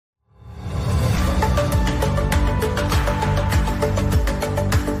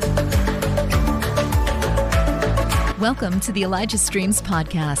Welcome to the Elijah Streams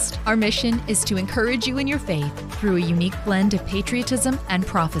podcast. Our mission is to encourage you in your faith through a unique blend of patriotism and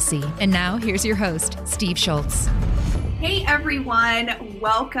prophecy. And now, here's your host, Steve Schultz. Hey everyone,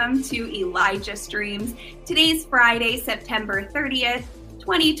 welcome to Elijah Streams. Today's Friday, September 30th,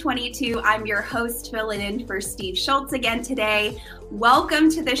 2022. I'm your host, filling in for Steve Schultz again today. Welcome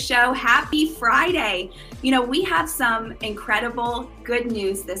to the show. Happy Friday. You know, we have some incredible good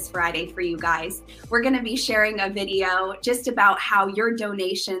news this Friday for you guys. We're going to be sharing a video just about how your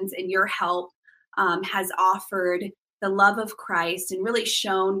donations and your help has offered the love of Christ and really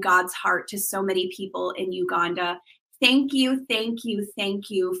shown God's heart to so many people in Uganda. Thank you, thank you,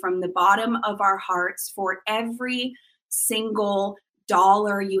 thank you from the bottom of our hearts for every single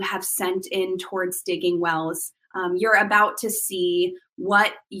dollar you have sent in towards digging wells. You're about to see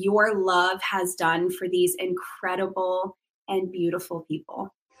what your love has done for these incredible and beautiful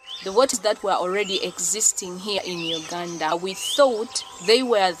people. The waters that were already existing here in Uganda, we thought they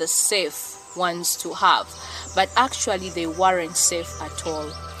were the safe ones to have, but actually they weren't safe at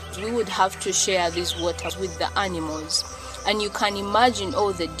all. We would have to share these waters with the animals. And you can imagine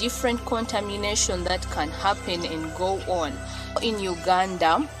all the different contamination that can happen and go on. In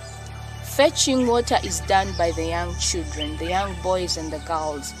Uganda, fetching water is done by the young children, the young boys and the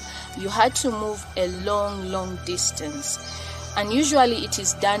girls. You had to move a long distance. And usually it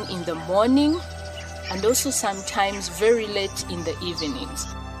is done in the morning and also sometimes very late in the evenings.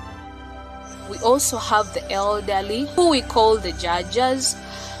 We also have the elderly, who we call the judges.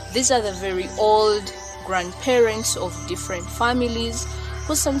 These are the very old grandparents of different families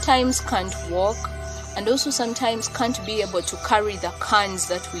who sometimes can't walk and also sometimes can't be able to carry the cans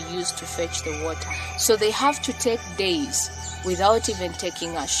that we use to fetch the water. So they have to take days without even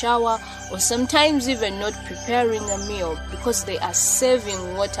taking a shower or sometimes even not preparing a meal because they are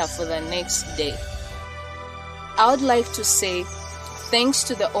saving water for the next day. I would like to say thanks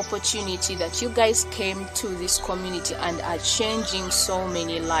to the opportunity that you guys came to this community and are changing so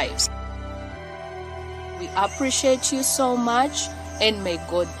many lives. We appreciate you so much and may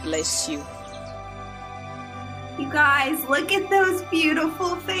God bless you. You guys, look at those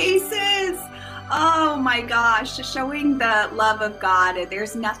beautiful faces. Oh my gosh, showing the love of God.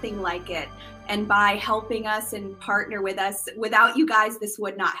 There's nothing like it. And by helping us and partner with us, without you guys, this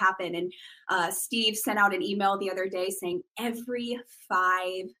would not happen. And Steve sent out an email the other day saying every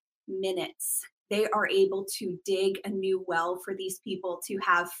 5 minutes, they are able to dig a new well for these people to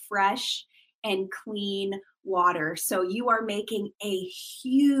have fresh and clean water. So you are making a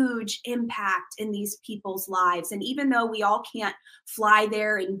huge impact in these people's lives. And even though we all can't fly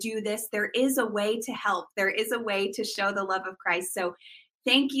there and do this, there is a way to help. There is a way to show the love of Christ. So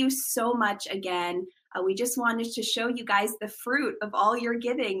thank you so much again. We just wanted to show you guys the fruit of all your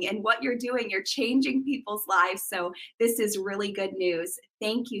giving and what you're doing. You're changing people's lives. So this is really good news.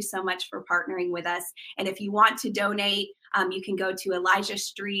 Thank you so much for partnering with us. And if you want to donate, you can go to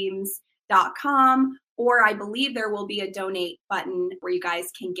ElijahStreams.com, or I believe there will be a donate button where you guys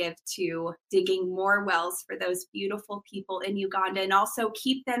can give to digging more wells for those beautiful people in Uganda, and also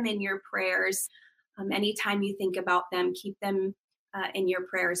keep them in your prayers. Anytime you think about them, keep them in your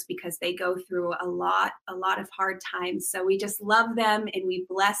prayers because they go through a lot of hard times. So we just love them and we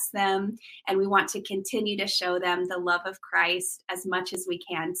bless them, and we want to continue to show them the love of Christ as much as we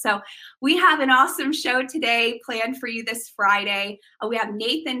can. So we have an awesome show today planned for you this Friday. We have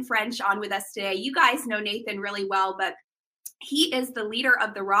Nathan French on with us today. You guys know Nathan really well, but he is the leader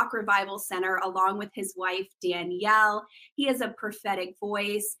of the Rock Revival Center along with his wife, Danielle. He has a prophetic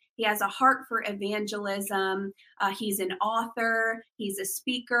voice. He has a heart for evangelism. He's an author. He's a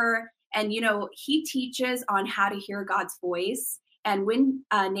speaker. And, you know, he teaches on how to hear God's voice. And when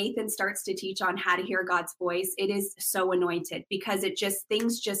Nathan starts to teach on how to hear God's voice, it is so anointed because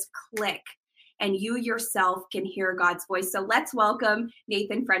things just click and you yourself can hear God's voice. So let's welcome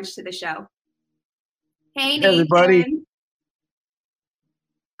Nathan French to the show. Hey, Nathan. Hey, everybody.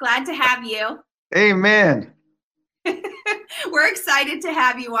 Glad to have you. Amen. We're excited to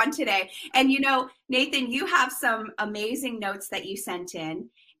have you on today. And, you know, Nathan, you have some amazing notes that you sent in.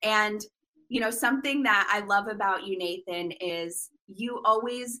 And, you know, something that I love about you, Nathan, is you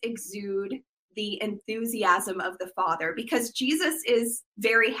always exude the enthusiasm of the Father because Jesus is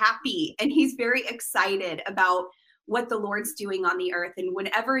very happy and he's very excited about what the Lord's doing on the earth. And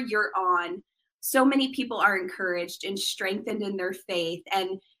whenever you're on, so many people are encouraged and strengthened in their faith,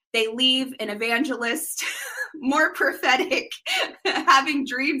 and they leave an evangelist more prophetic, having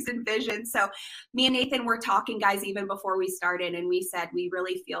dreams and visions. So me and Nathan were talking, guys, even before we started, and we said we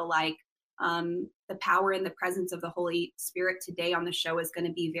really feel like The power and the presence of the Holy Spirit today on the show is going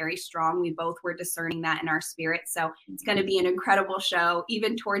to be very strong. We both were discerning that in our spirit. So it's going to be an incredible show.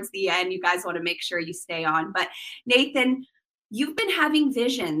 Even towards the end, you guys want to make sure you stay on. But Nathan, you've been having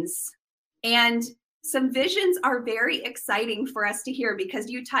visions, and some visions are very exciting for us to hear because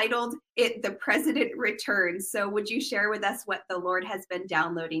you titled it The President Returns. So would you share with us what the Lord has been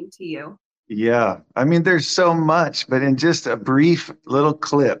downloading to you? Yeah, I mean, there's so much, but in just a brief little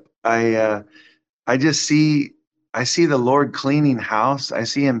clip, I just I see the Lord cleaning house. I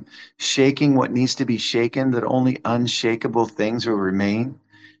see him shaking what needs to be shaken, that only unshakable things will remain.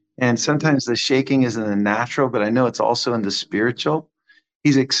 And sometimes the shaking is in the natural, but I know it's also in the spiritual.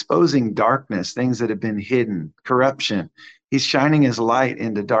 He's exposing darkness, things that have been hidden, corruption. He's shining his light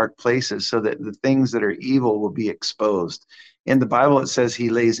into dark places so that the things that are evil will be exposed. In the Bible, it says he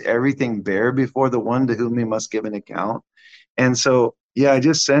lays everything bare before the one to whom he must give an account. And so, yeah, I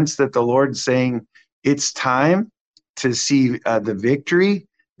just sense that the Lord's saying it's time to see the victory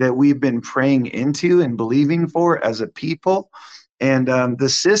that we've been praying into and believing for as a people. And the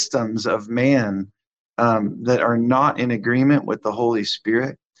systems of man that are not in agreement with the Holy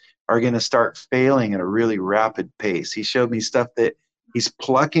Spirit are going to start failing at a really rapid pace. He showed me stuff that he's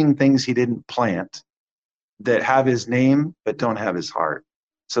plucking things he didn't plant that have his name but don't have his heart.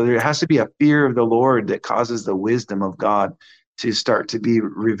 So there has to be a fear of the Lord that causes the wisdom of God to start to be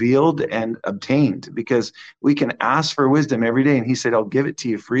revealed and obtained, because we can ask for wisdom every day, and he said, I'll give it to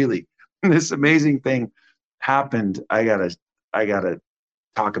you freely. And this amazing thing happened. I gotta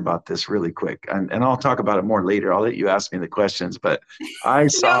talk about this really quick, and I'll talk about it more later. I'll let you ask me the questions, but I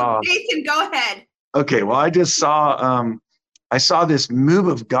saw No, Nathan, go ahead. Okay, well, I saw this move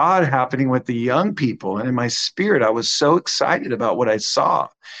of God happening with the young people, and in my spirit, I was so excited about what I saw.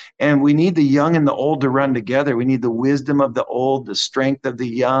 And we need the young and the old to run together. We need the wisdom of the old, the strength of the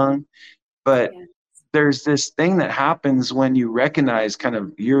young. But there's this thing that happens when you recognize kind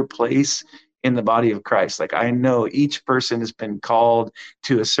of your place in the body of Christ. Like, I know each person has been called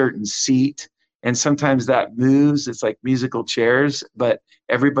to a certain seat, and sometimes that moves. It's like musical chairs, but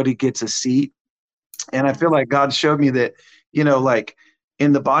everybody gets a seat. And I feel like God showed me that, like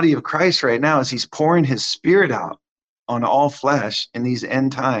in the body of Christ right now, as he's pouring his spirit out on all flesh in these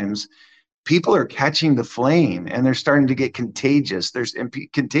end times, people are catching the flame and they're starting to get contagious.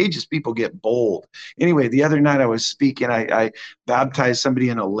 Contagious people get bold. Anyway, the other night I was speaking, I baptized somebody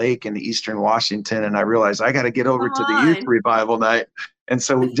in a lake in Eastern Washington, and I realized I got to get over to the youth revival night. And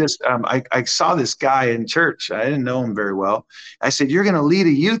so I saw this guy in church. I didn't know him very well. I said, you're going to lead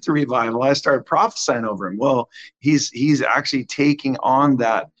a youth revival. I started prophesying over him. Well, he's actually taking on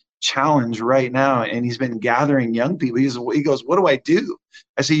that challenge right now, and he's been gathering young people. He goes, what do I do?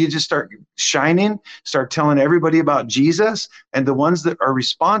 I said, you just start shining, start telling everybody about Jesus, and the ones that are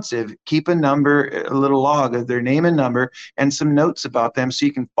responsive, keep a little log of their name and number and some notes about them so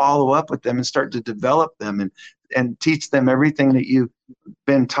you can follow up with them and start to develop them and teach them everything that you've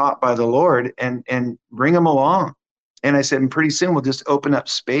been taught by the Lord, and bring them along. And I said, and pretty soon we'll just open up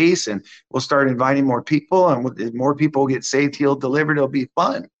space and we'll start inviting more people, and more people get saved, healed, delivered. It'll be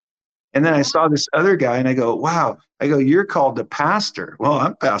fun. And then I saw this other guy, and I go, wow. I go, you're called to pastor. Well,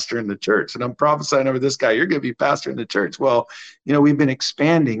 I'm pastor in the church, and I'm prophesying over this guy. You're going to be pastor in the church. Well, we've been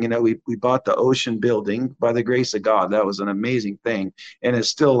expanding. We bought the Ocean building by the grace of God. That was an amazing thing. And it's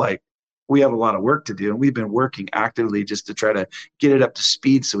still like, we have a lot of work to do, and we've been working actively just to try to get it up to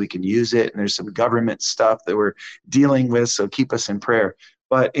speed so we can use it. And there's some government stuff that we're dealing with, so keep us in prayer.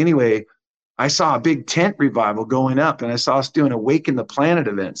 But anyway, I saw a big tent revival going up, and I saw us doing Awaken the Planet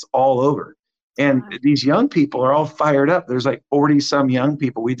events all over. And these young people are all fired up. There's like 40 some young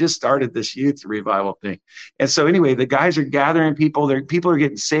people. We just started this youth revival thing. And so anyway, the guys are gathering people. People are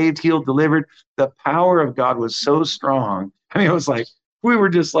getting saved, healed, delivered. The power of God was so strong. I mean, it was like, we were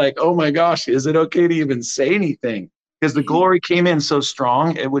just like, oh my gosh, is it okay to even say anything? Because the glory came in so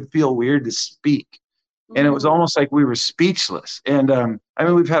strong, it would feel weird to speak. And it was almost like we were speechless. And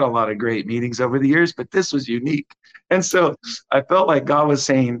we've had a lot of great meetings over the years, but this was unique. And so I felt like God was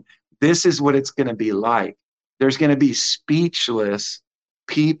saying, this is what it's going to be like. There's going to be speechless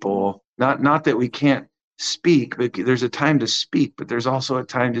people, not that we can't speak, but there's a time to speak, but there's also a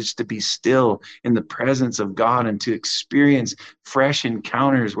time just to be still in the presence of God and to experience fresh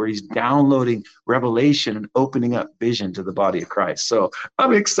encounters where he's downloading revelation and opening up vision to the body of Christ. So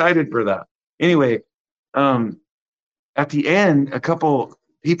I'm excited for that. Anyway, at the end, a couple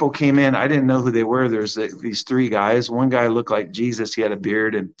people came in. I didn't know who they were. There's these three guys. One guy looked like Jesus. He had a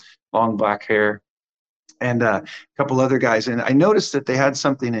beard and long black hair, and a couple other guys. And I noticed that they had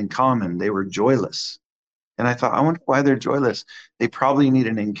something in common. They were joyless. And I thought, I wonder why they're joyless. They probably need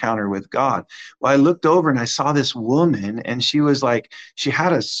an encounter with God. Well, I looked over and I saw this woman, and she was like, she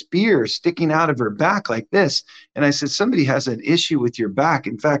had a spear sticking out of her back like this. And I said, somebody has an issue with your back.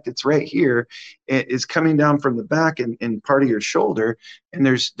 In fact, it's right here. It's coming down from the back and part of your shoulder. And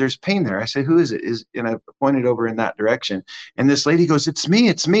there's pain there. I said, who is it? And I pointed over in that direction. And this lady goes, it's me.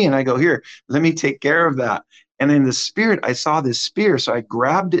 And I go, here, let me take care of that. And in the spirit, I saw this spear. So I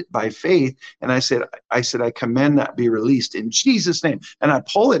grabbed it by faith. And I said, I command that be released in Jesus' name. And I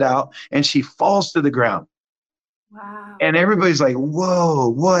pull it out and she falls to the ground. Wow. And everybody's like, whoa,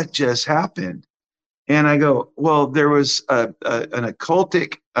 what just happened? And I go, well, there was an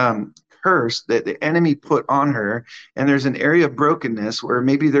occultic curse that the enemy put on her. And there's an area of brokenness where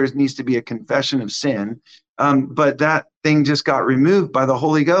maybe there needs to be a confession of sin. But that thing just got removed by the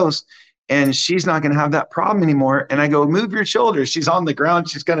Holy Ghost. And she's not going to have that problem anymore. And I go, move your shoulders. She's on the ground.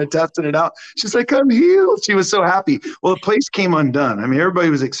 She's kind of testing it out. She's like, I'm healed. She was so happy. Well, the place came undone. I mean, everybody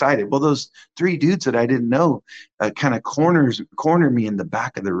was excited. Well, those 3 dudes that I didn't know kind of corner me in the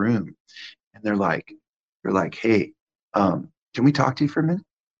back of the room. And they're like, hey, can we talk to you for a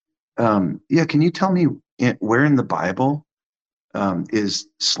minute? Yeah, can you tell me where in the Bible is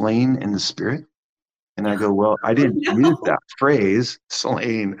slain in the spirit? And I go, well, I didn't use that phrase,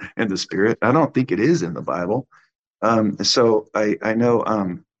 slain in the spirit. I don't think it is in the Bible. So I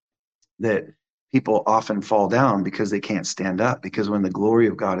know that people often fall down because they can't stand up, because when the glory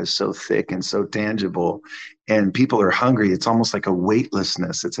of God is so thick and so tangible and people are hungry, it's almost like a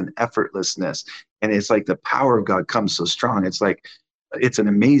weightlessness. It's an effortlessness. And it's like the power of God comes so strong. It's like, it's an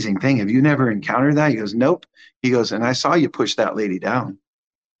amazing thing. Have you never encountered that? He goes, nope. He goes, and I saw you push that lady down.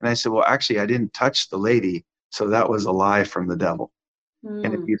 And I said, well, actually, I didn't touch the lady. So that was a lie from the devil.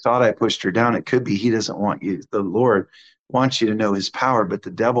 And if you thought I pushed her down, it could be he doesn't want you. The Lord wants you to know his power, but the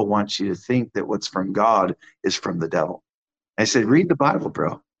devil wants you to think that what's from God is from the devil. I said, read the Bible,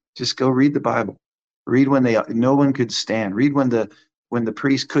 bro. Just go read the Bible. Read when no one could stand. Read when the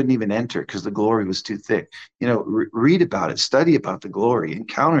priest couldn't even enter because the glory was too thick. Read about it, study about the glory,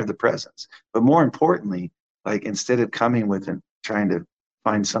 encounter the presence. But more importantly, like instead of coming with and trying to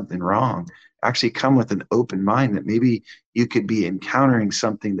find something wrong, actually come with an open mind that maybe you could be encountering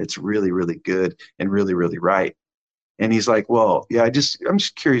something that's really, really good and really, really right. And he's like, well, yeah, I'm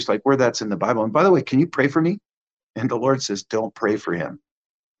just curious, like where that's in the Bible. And by the way, can you pray for me? And the Lord says, don't pray for him.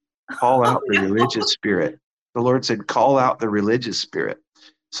 Call out the religious spirit. The Lord said, call out the religious spirit.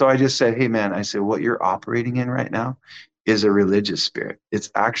 So I just said, hey, man, I said, what you're operating in right now is a religious spirit.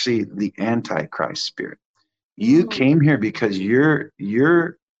 It's actually the Antichrist spirit. You came here because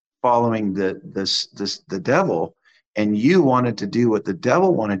you're following the devil, and you wanted to do what the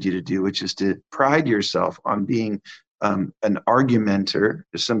devil wanted you to do, which is to pride yourself on being an argumenter,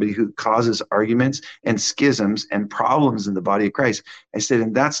 somebody who causes arguments and schisms and problems in the body of Christ. I said,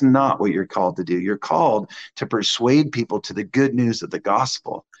 and that's not what you're called to do. You're called to persuade people to the good news of the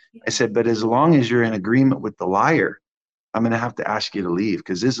gospel. I said, but as long as you're in agreement with the liar, I'm going to have to ask you to leave,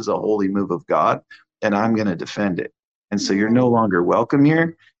 because this is a holy move of God. And I'm going to defend it. And so you're no longer welcome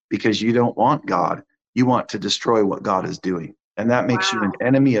here because you don't want God. You want to destroy what God is doing. And that makes you an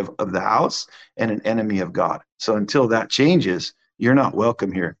enemy of the house and an enemy of God. So until that changes, you're not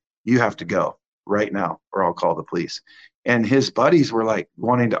welcome here. You have to go right now, or I'll call the police. And his buddies were like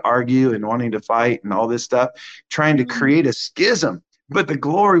wanting to argue and wanting to fight and all this stuff, trying to create a schism. But the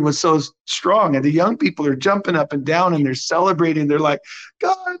glory was so strong, and the young people are jumping up and down and they're celebrating. They're like,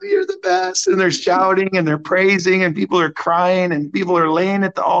 God, you're the best. And they're shouting and they're praising, and people are crying and people are laying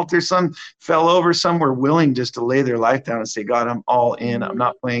at the altar. Some fell over. Some were willing just to lay their life down and say, God, I'm all in. I'm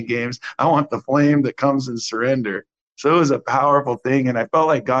not playing games. I want the flame that comes in surrender. So it was a powerful thing. And I felt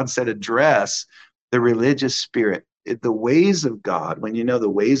like God said, address the religious spirit. The ways of God. When you know the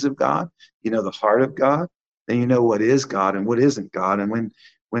ways of God, you know the heart of God. Then you know what is God and what isn't God. And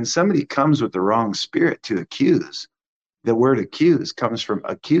when somebody comes with the wrong spirit to accuse, the word accuse comes from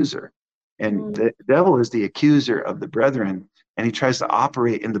accuser. And the devil is the accuser of the brethren. And he tries to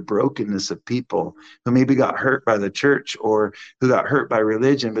operate in the brokenness of people who maybe got hurt by the church or who got hurt by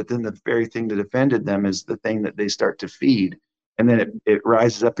religion. But then the very thing that offended them is the thing that they start to feed. And then it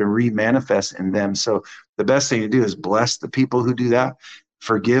rises up and re-manifests in them. So the best thing to do is bless the people who do that.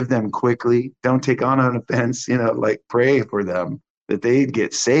 Forgive them quickly. Don't take on an offense, like pray for them that they'd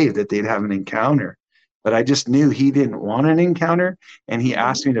get saved, that they'd have an encounter. but I just knew he didn't want an encounter. And he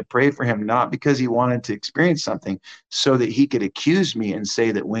asked me to pray for him, not because he wanted to experience something, so that he could accuse me and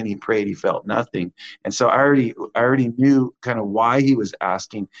say that when he prayed, he felt nothing. And so I already knew kind of why he was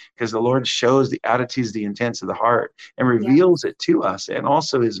asking, because the Lord shows the attitudes, the intents of the heart, and reveals it to us, and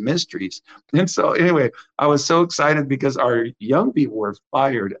also his mysteries. And so anyway, I was so excited because our young people were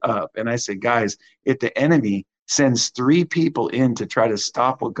fired up. And I said, guys, if the enemy sends 3 people in to try to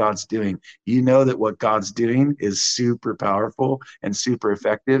stop what God's doing, you know that what God's doing is super powerful and super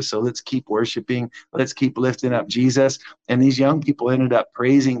effective. So let's keep worshiping. Let's keep lifting up Jesus. And these young people ended up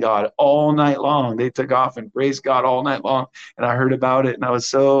praising God all night long. They took off and praised God all night long. And I heard about it and I was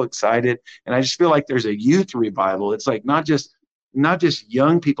so excited. And I just feel like there's a youth revival. It's like not just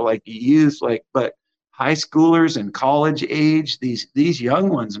young people like youth, but high schoolers and college age, these young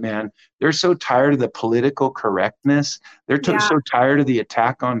ones, man, they're so tired of the political correctness. They're so tired of the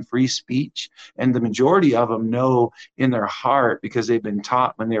attack on free speech. And the majority of them know in their heart, because they've been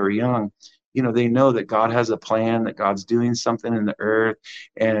taught when they were young, they know that God has a plan, that God's doing something in the earth,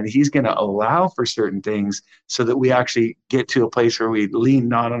 and he's going to allow for certain things so that we actually get to a place where we lean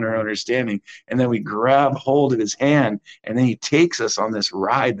not on our understanding, and then we grab hold of his hand, and then he takes us on this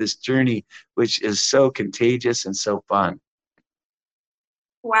ride, this journey, which is so contagious and so fun.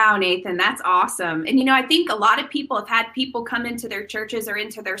 Wow, Nathan, that's awesome. And, I think a lot of people have had people come into their churches or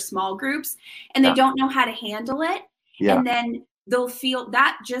into their small groups, and they don't know how to handle it. Yeah. And then they'll feel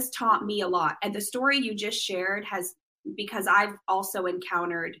that just taught me a lot. And the story you just shared because I've also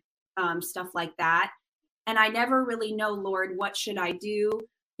encountered stuff like that. And I never really know, Lord, what should I do?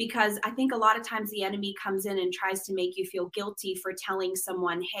 Because I think a lot of times the enemy comes in and tries to make you feel guilty for telling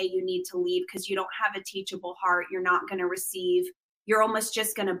someone, hey, you need to leave because you don't have a teachable heart. You're not going to receive. You're almost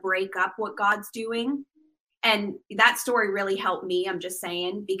just going to break up what God's doing. And that story really helped me. I'm just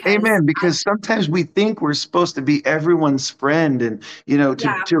saying, because amen. Because sometimes we think we're supposed to be everyone's friend, and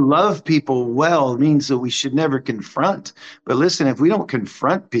to love people well means that we should never confront. But listen, if we don't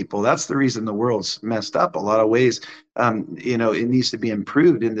confront people, that's the reason the world's messed up a lot of ways. It needs to be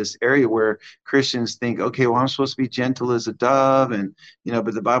improved in this area where Christians think, okay, well, I'm supposed to be gentle as a dove, and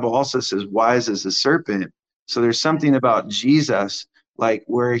but the Bible also says wise as a serpent. So there's something about Jesus, like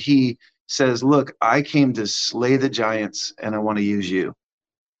where he says, look, I came to slay the giants and I want to use you.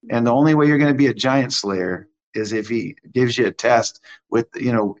 And the only way you're going to be a giant slayer is if he gives you a test with,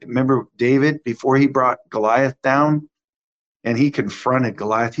 remember David, before he brought Goliath down and he confronted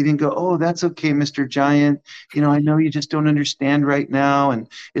Goliath, he didn't go, oh, that's okay, Mr. Giant. I know you just don't understand right now. And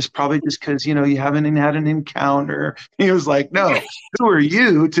it's probably just because, you haven't even had an encounter. He was like, no, who are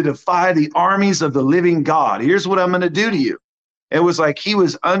you to defy the armies of the living God? Here's what I'm going to do to you. It was like he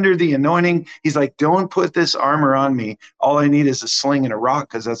was under the anointing. He's like, don't put this armor on me. All I need is a sling and a rock,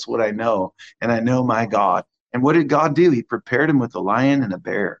 because that's what I know. And I know my God. And what did God do? He prepared him with a lion and a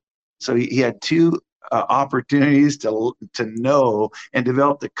bear. So he had 2 opportunities to know and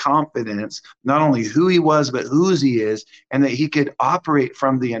develop the confidence, not only who he was, but whose he is, and that he could operate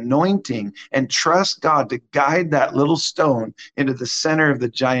from the anointing and trust God to guide that little stone into the center of the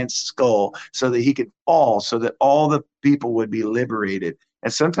giant's skull so that he could fall, so that all the people would be liberated.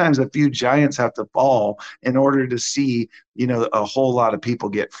 And sometimes a few giants have to fall in order to see, a whole lot of people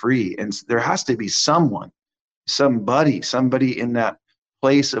get free. And there has to be somebody in that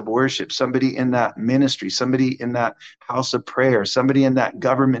place of worship, somebody in that ministry, somebody in that house of prayer, somebody in that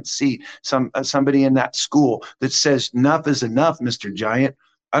government seat, somebody in that school that says, enough is enough, Mr. Giant.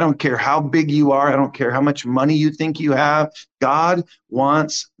 I don't care how big you are. I don't care how much money you think you have. God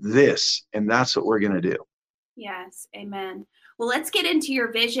wants this, and that's what we're going to do. Yes, amen. Well, let's get into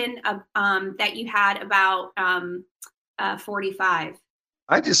your vision of that you had about 45.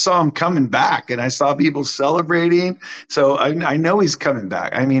 I just saw him coming back, and I saw people celebrating. So I know he's coming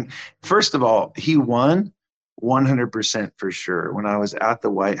back. I mean, first of all, he won 100% for sure. When I was at the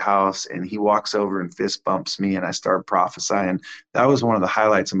White House and he walks over and fist bumps me and I start prophesying, that was one of the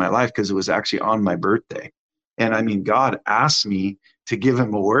highlights of my life, because it was actually on my birthday. And I mean, God asked me to give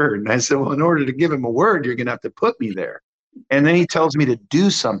him a word. And I said, well, in order to give him a word, you're going to have to put me there. And then he tells me to do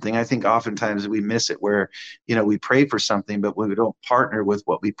something. I think oftentimes we miss it where, we pray for something, but we don't partner with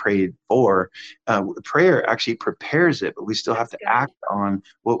what we prayed for. Prayer actually prepares it, but we still have to act on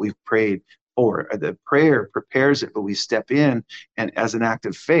what we've prayed for. The prayer prepares it, but we step in and as an act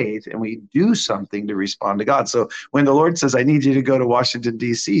of faith, and we do something to respond to God. So when the Lord says, I need you to go to Washington,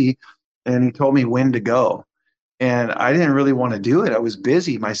 D.C., and he told me when to go. And I didn't really want to do it. I was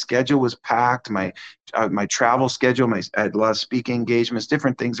busy. My schedule was packed. My travel schedule, I had a lot of speaking engagements,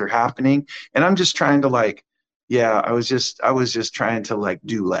 different things are happening. And I'm just trying to yeah, I was just trying to like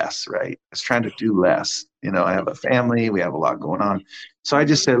do less, right? I was trying to do less. I have a family, we have a lot going on. So I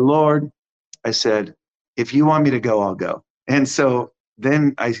just said, Lord, I said, if you want me to go, I'll go. And so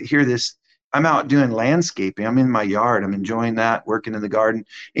then I hear this, I'm out doing landscaping. I'm in my yard. I'm enjoying that, working in the garden.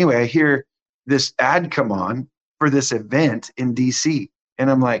 Anyway, I hear this ad come on for this event in DC. And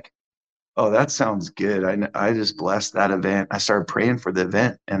I'm like, oh, that sounds good. I just blessed that event. I started praying for the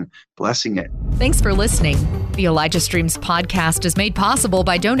event and blessing it. Thanks for listening. The Elijah Streams podcast is made possible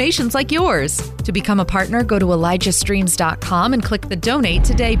by donations like yours. To become a partner, go to ElijahStreams.com and click the Donate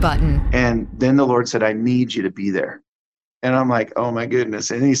Today button. And then the Lord said, I need you to be there. And I'm like, oh my goodness.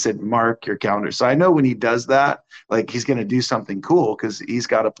 And he said, mark your calendar. So I know when he does that, like he's going to do something cool because he's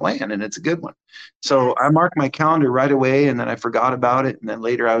got a plan and it's a good one. So I marked my calendar right away and then I forgot about it. And then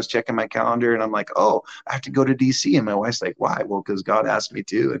later I was checking my calendar and I'm like, oh, I have to go to DC. And my wife's like, why? Well, because God asked me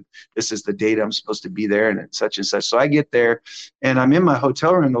to. And this is the date I'm supposed to be there and it's such and such. So I get there and I'm in my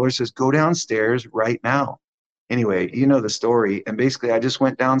hotel room. The Lord says, go downstairs right now. Anyway, you know the story. And basically I just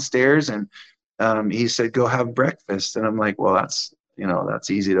went downstairs and he said, go have breakfast. And I'm like, well,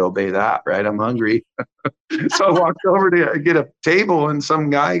 that's easy to obey that, right? I'm hungry. So I walked over to get a table and some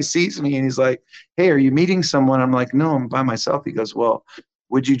guy sees me and he's like, hey, are you meeting someone? I'm like, no, I'm by myself. He goes, well,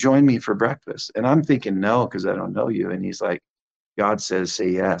 would you join me for breakfast? And I'm thinking, no, because I don't know you. And he's like, God says, say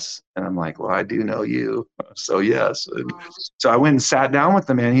yes. And I'm like, well, I do know you. So yes. And so I went and sat down with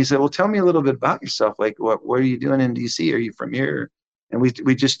the man. He said, well, tell me a little bit about yourself. Like, what are you doing in DC? Are you from here? And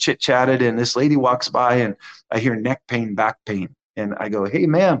we just chit chatted and this lady walks by and I hear neck pain, back pain. And I go, hey,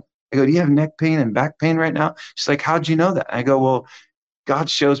 ma'am, I go, do you have neck pain and back pain right now? She's like, how'd you know that? I go, well, God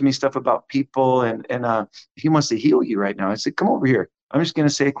shows me stuff about people and he wants to heal you right now. I said, come over here. I'm just going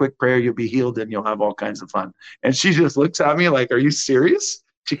to say a quick prayer. You'll be healed and you'll have all kinds of fun. And she just looks at me like, are you serious?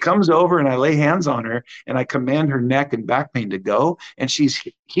 She comes over and I lay hands on her and I command her neck and back pain to go. And she's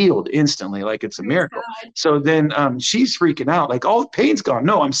healed instantly, like it's a miracle. So then she's freaking out, like, all the pain's gone.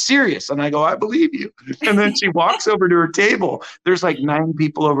 No, I'm serious. And I go, I believe you. And then she walks over to her table. There's like 9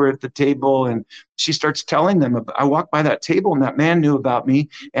 people over at the table. And she starts telling them, I walked by that table and that man knew about me.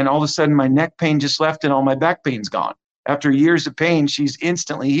 And all of a sudden my neck pain just left and all my back pain's gone. After years of pain, she's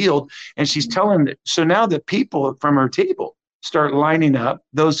instantly healed. And she's telling them. So now the people from her table start lining up,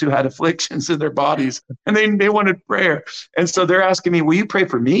 those who had afflictions in their bodies, and they wanted prayer. And so they're asking me, will you pray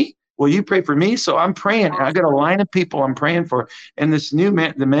for me? Will you pray for me? So I'm praying. I got a line of people I'm praying for. And this new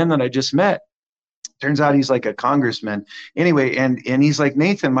man, the man that I just met, turns out he's like a congressman. Anyway, and he's like,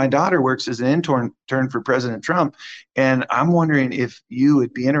 Nathan, my daughter works as an intern for President Trump. And I'm wondering if you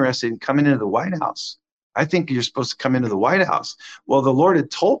would be interested in coming into the White House. I think you're supposed to come into the White House. Well, the Lord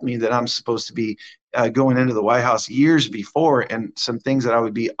had told me that I'm supposed to be going into the White House years before, and some things that I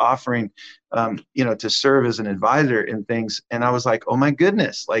would be offering, to serve as an advisor and things. And I was like, oh my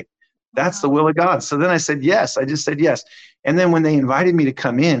goodness, like that's the will of God. So then I said, yes, I just said yes. And then when they invited me to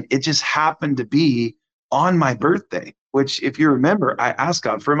come in, it just happened to be on my birthday, which if you remember, I asked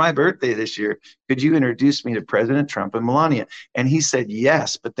God for my birthday this year, could you introduce me to President Trump and Melania? And he said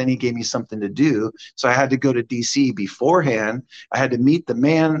yes, but then he gave me something to do. So I had to go to DC beforehand. I had to meet the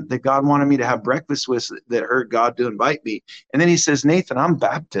man that God wanted me to have breakfast with that heard God to invite me. And then he says, Nathan, I'm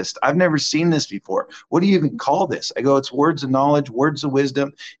Baptist. I've never seen this before. What do you even call this? I go, it's words of knowledge, words of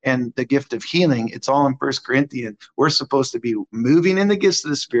wisdom, and the gift of healing. It's all in 1 Corinthians. We're supposed to be moving in the gifts of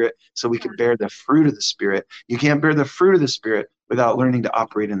the Spirit so we can bear the fruit of the Spirit. You can't bear the fruit of the Spirit without learning to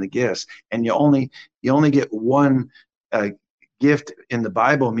operate in the gifts. And you only get one gift in the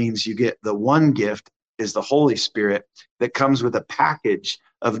Bible. Means you get the one gift is the Holy Spirit that comes with a package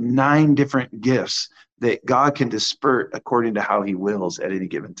of 9 different gifts that God can disperse according to how he wills at any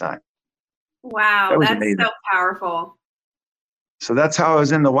given time. Wow, that's amazing. So powerful. So that's how I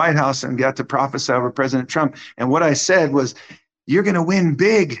was in the White House and got to prophesy over President Trump. And what I said was, you're going to win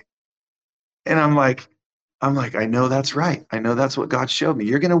big. And I'm like, I know that's right. I know that's what God showed me.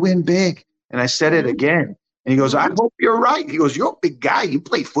 You're going to win big. And I said it again. And he goes, I hope you're right. He goes, you're a big guy. You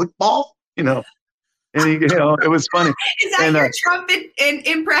play football, And it was funny. Is that your Trump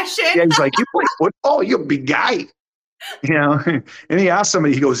impression? Yeah, he's like, you play football? You're a big guy. And he asked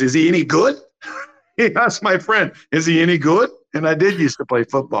somebody, he goes, is he any good? He asked my friend, is he any good? And I did used to play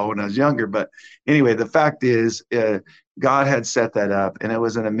football when I was younger. But anyway, the fact is, God had set that up, and it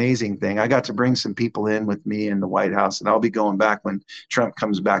was an amazing thing. I got to bring some people in with me in the White House, and I'll be going back when Trump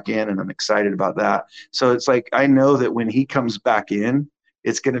comes back in, and I'm excited about that. So it's like, I know that when he comes back in,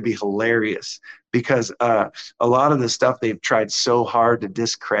 it's going to be hilarious, because a lot of the stuff they've tried so hard to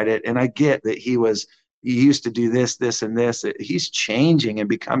discredit, and I get that he used to do this, and this. He's changing and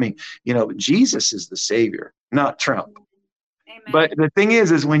becoming, Jesus is the Savior. not Trump. Amen. But the thing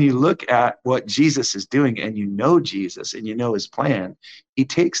is when you look at what Jesus is doing and you know Jesus and you know his plan, he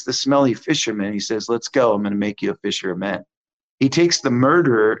takes the smelly fisherman. He says, let's go. I'm going to make you a fisher of men. He takes the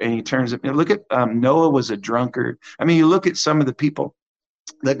murderer and he turns it. Look at Noah was a drunkard. I mean, you look at some of the people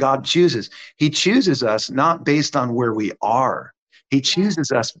that God chooses. He chooses us not based on where we are. He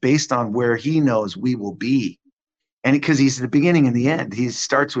chooses us based on where he knows we will be. And because he's the beginning and the end, he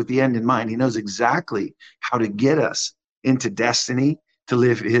starts with the end in mind. He knows exactly how to get us into destiny, to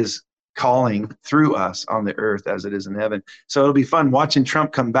live his calling through us on the earth as it is in heaven. So it'll be fun watching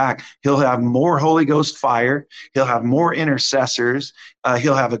Trump come back. He'll have more Holy Ghost fire. He'll have more intercessors.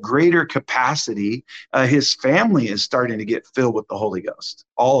 He'll have a greater capacity. His family is starting to get filled with the Holy Ghost,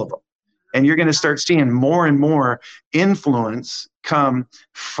 all of them. And you're going to start seeing more and more influence come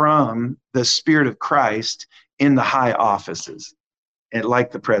from the Spirit of Christ in the high offices, and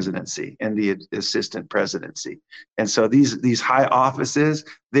like the presidency and the assistant presidency. And so these high offices,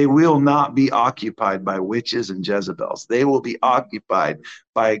 they will not be occupied by witches and Jezebels. They will be occupied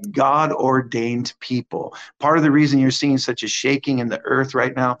by God-ordained people. Part of the reason you're seeing such a shaking in the earth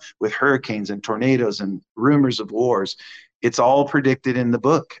right now with hurricanes and tornadoes and rumors of wars, it's all predicted in the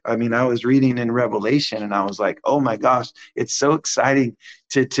book. I mean, I was reading in Revelation and I was like, oh my gosh, it's so exciting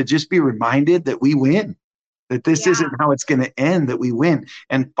to just be reminded that we win. That this isn't how it's going to end, that we win.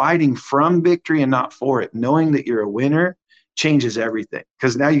 And fighting from victory and not for it, knowing that you're a winner changes everything.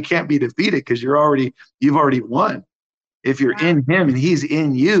 Because now you can't be defeated because you've already won. If you're in him and he's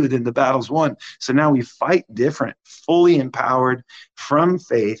in you, then the battle's won. So now we fight different, fully empowered from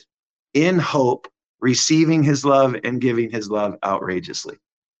faith, in hope, receiving his love and giving his love outrageously.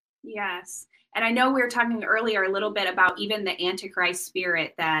 Yes. And I know we were talking earlier a little bit about even the Antichrist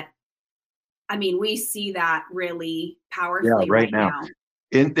spirit that, I mean, we see that really powerfully right now.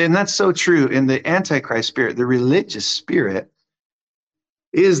 And that's so true. In the Antichrist spirit, the religious spirit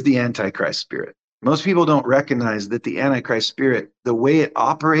is the Antichrist spirit. Most people don't recognize that the Antichrist spirit, the way it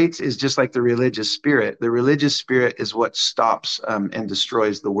operates is just like the religious spirit. The religious spirit is what stops and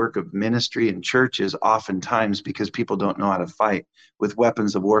destroys the work of ministry and churches oftentimes because people don't know how to fight with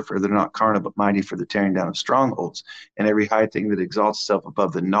weapons of warfare. They're not carnal, but mighty for the tearing down of strongholds. And every high thing that exalts itself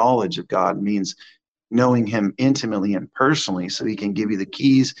above the knowledge of God means knowing him intimately and personally so he can give you the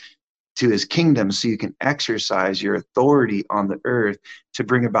keys to his kingdom so you can exercise your authority on the earth to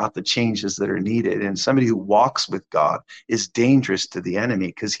bring about the changes that are needed. And somebody who walks with God is dangerous to the enemy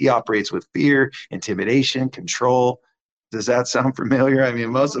because he operates with fear, intimidation, control. Does that sound familiar? I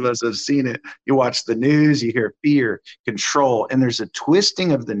mean, most of us have seen it. You watch the news, you hear fear, control, and there's a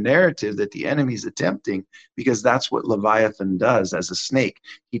twisting of the narrative that the enemy's attempting because that's what Leviathan does as a snake.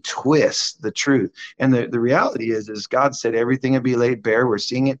 He twists the truth. And the reality is God said everything will be laid bare. We're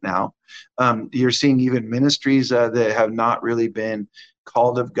seeing it now. You're seeing even ministries that have not really been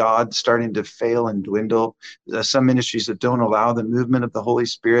called of God starting to fail and dwindle. Some ministries that don't allow the movement of the Holy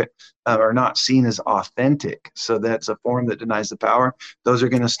Spirit are not seen as authentic. So that's a form that denies the power. Those are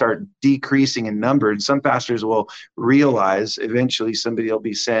going to start decreasing in number. And some pastors will realize eventually somebody will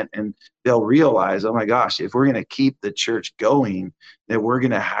be sent and they'll realize, oh my gosh, if we're going to keep the church going, then we're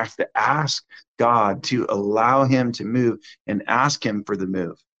going to have to ask God to allow him to move and ask him for the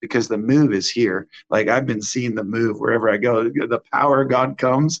move. Because the move is here. Like I've been seeing the move wherever I go. The power of God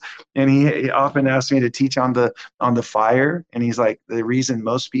comes, and he often asks me to teach on the fire. And he's like, the reason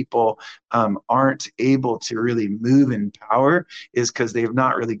most people aren't able to really move in power is because they've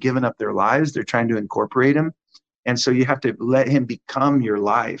not really given up their lives. They're trying to incorporate him. And so you have to let him become your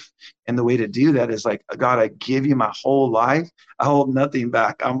life. And the way to do that is like, God, I give you my whole life. I hold nothing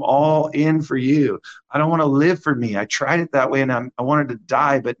back. I'm all in for you. I don't want to live for me. I tried it that way and I wanted to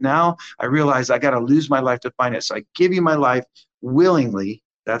die, but now I realize I got to lose my life to find it. So I give you my life willingly.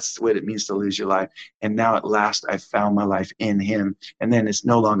 That's what it means to lose your life. And now at last I found my life in him. And then it's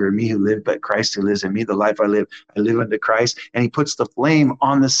no longer me who live, but Christ who lives in me. The life I live unto Christ. And he puts the flame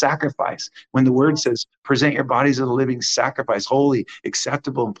on the sacrifice. When the word says, present your bodies as a living sacrifice, holy,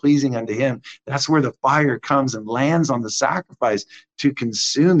 acceptable, and pleasing unto him. That's where the fire comes and lands on the sacrifice to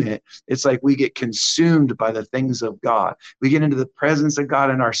consume it. It's like we get consumed by the things of God. We get into the presence of God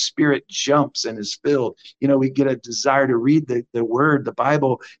and our spirit jumps and is filled. You know, we get a desire to read the word, the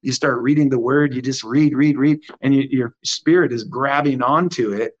Bible. You start reading the word, you just read, and your spirit is grabbing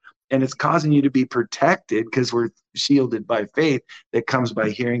onto it. And it's causing you to be protected because we're shielded by faith that comes by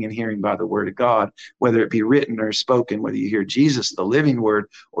hearing and hearing by the word of God, whether it be written or spoken, whether you hear Jesus, the living word,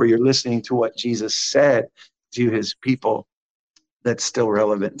 or you're listening to what Jesus said to his people that's still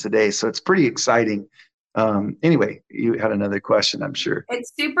relevant today. So it's pretty exciting Anyway, you had another question, I'm sure.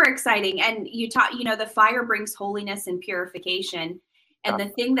 It's super exciting. And you taught, the fire brings holiness and purification. And the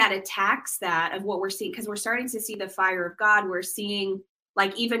thing that attacks that of what we're seeing, because we're starting to see the fire of God, we're seeing,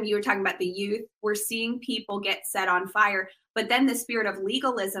 like, even you were talking about the youth, we're seeing people get set on fire. But then the spirit of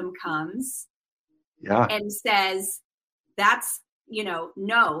legalism comes and says, that's,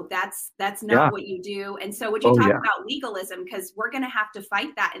 no, that's not what you do. And so would you talk about legalism? Because we're going to have to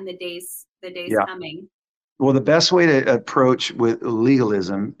fight that in the days coming. Well, the best way to approach with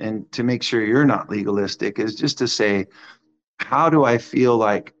legalism and to make sure you're not legalistic is just to say, how do I feel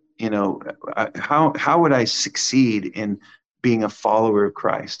like, how would I succeed in being a follower of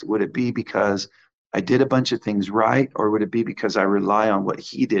Christ? Would it be because I did a bunch of things right, or would it be because I rely on what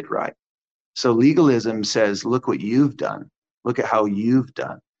he did right? So legalism says, look what you've done. Look at how you've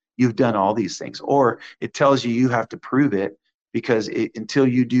done. You've done all these things. Or it tells you have to prove it, because until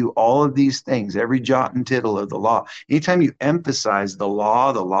you do all of these things, every jot and tittle of the law, anytime you emphasize the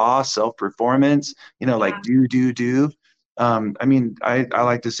law, self-performance, like do. I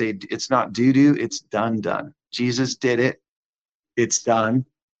like to say it's not do, it's done. Jesus did it. It's done.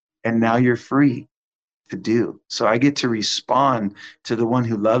 And now you're free to do. So I get to respond to the one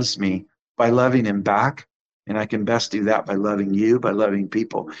who loves me by loving him back. And I can best do that by loving you, by loving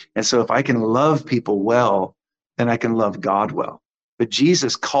people. And so if I can love people well, then I can love God well. But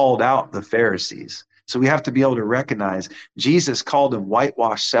Jesus called out the Pharisees. So we have to be able to recognize Jesus called them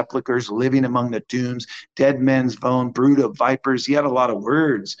whitewashed sepulchres, living among the tombs, dead men's bone, brood of vipers. He had a lot of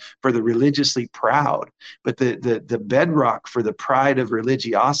words for the religiously proud. But the bedrock for the pride of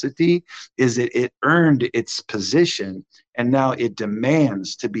religiosity is that it earned its position, and now it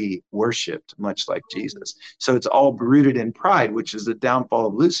demands to be worshipped, much like Jesus. So it's all rooted in pride, which is the downfall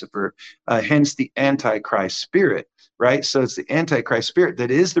of Lucifer, hence the Antichrist spirit. Right? So it's the Antichrist spirit that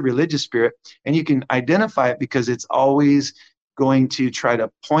is the religious spirit. And you can identify it because it's always going to try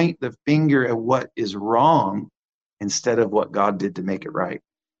to point the finger at what is wrong instead of what God did to make it right.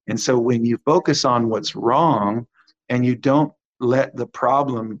 And so when you focus on what's wrong and you don't let the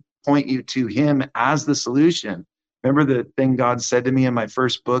problem point you to him as the solution. Remember the thing God said to me in my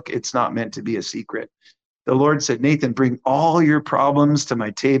first book, it's not meant to be a secret. The Lord said, Nathan, bring all your problems to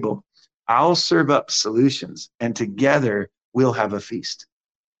my table. I'll serve up solutions, and together we'll have a feast.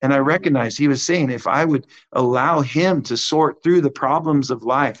 And I recognized he was saying, if I would allow him to sort through the problems of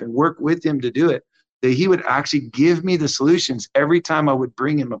life and work with him to do it, that he would actually give me the solutions every time I would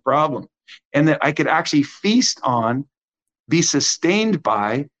bring him a problem, and that I could actually feast on, be sustained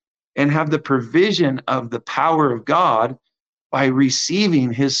by, and have the provision of the power of God by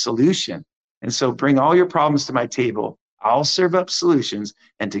receiving his solution. And so bring all your problems to my table. I'll serve up solutions,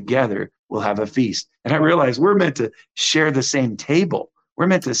 and together we'll have a feast. And I realized we're meant to share the same table. We're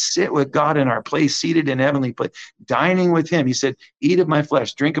meant to sit with God in our place, seated in heavenly place, dining with him. He said, eat of my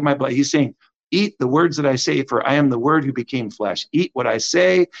flesh, drink of my blood. He's saying, eat the words that I say, for I am the word who became flesh. Eat what I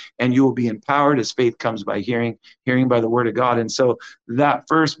say, and you will be empowered, as faith comes by hearing, hearing by the word of God. And so that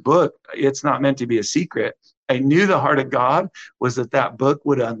first book, it's not meant to be a secret. I knew the heart of God was that book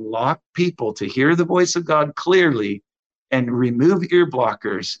would unlock people to hear the voice of God clearly and remove ear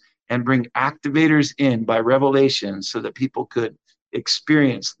blockers and bring activators in by revelation so that people could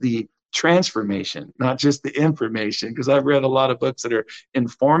experience the transformation, not just the information. Because I've read a lot of books that are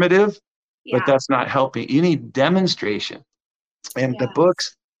informative, but that's not helping. You need demonstration. And the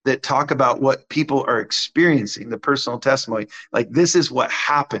books that talk about what people are experiencing, the personal testimony, like this is what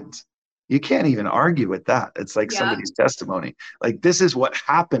happened. You can't even argue with that. It's like somebody's testimony. Like, this is what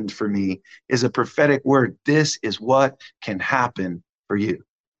happened for me is a prophetic word. This is what can happen for you.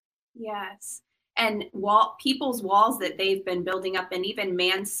 Yes. And people's walls that they've been building up, and even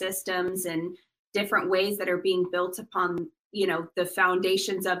man's systems and different ways that are being built upon, the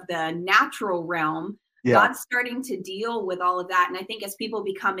foundations of the natural realm. God's starting to deal with all of that. And I think as people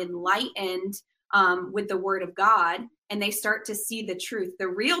become enlightened with the word of God, and they start to see the truth, the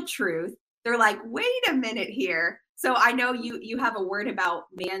real truth, they're like, wait a minute here. So I know you have a word about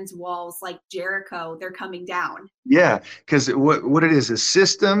man's walls, like Jericho, they're coming down. Yeah, because what it is, a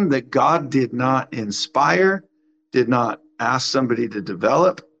system that God did not inspire, did not ask somebody to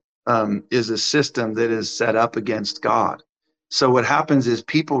develop, is a system that is set up against God. So what happens is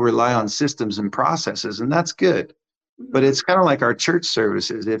people rely on systems and processes, and that's good. But it's kind of like our church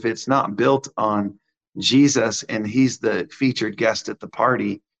services. If it's not built on Jesus and he's the featured guest at the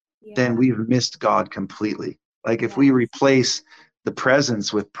party, then we've missed God completely. Like if we replace the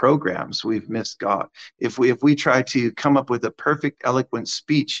presence with programs, we've missed God. If we try to come up with a perfect, eloquent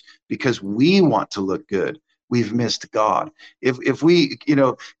speech because we want to look good, we've missed God. If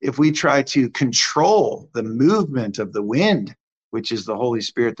we try to control the movement of the wind, which is the Holy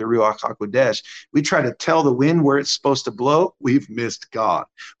Spirit, the Ruach HaKodesh, we try to tell the wind where it's supposed to blow, we've missed God.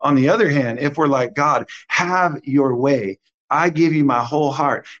 On the other hand, if we're like, God, have your way, I give you my whole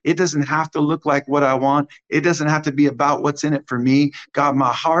heart. It doesn't have to look like what I want. It doesn't have to be about what's in it for me. God,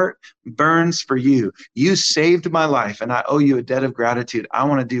 my heart burns for you. You saved my life, and I owe you a debt of gratitude. I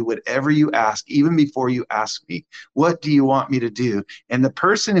want to do whatever you ask, even before you ask me. What do you want me to do? And the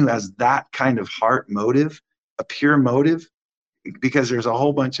person who has that kind of heart motive, a pure motive, because there's a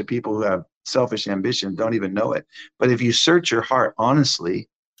whole bunch of people who have selfish ambition, don't even know it. But if you search your heart honestly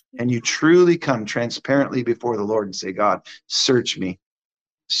and you truly come transparently before the Lord and say, God, search me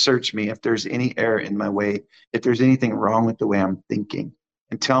if there's any error in my way, if there's anything wrong with the way I'm thinking,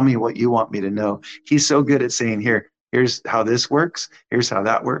 and tell me what you want me to know. He's so good at saying, here's how this works. Here's how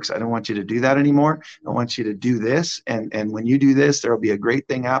that works. I don't want you to do that anymore. I want you to do this. And when you do this, there'll be a great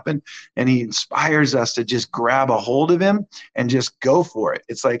thing happen. And he inspires us to just grab a hold of him and just go for it.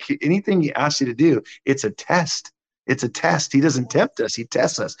 It's like anything he asks you to do, it's a test. It's a test. He doesn't tempt us. He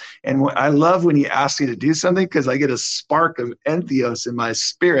tests us. And I love when he asks you to do something, because I get a spark of entheos in my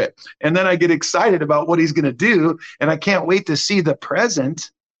spirit. And then I get excited about what he's going to do. And I can't wait to see the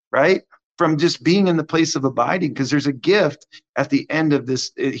present, right? From just being in the place of abiding, because there's a gift at the end of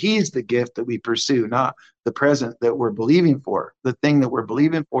this. He's the gift that we pursue, not the present that we're believing for, the thing that we're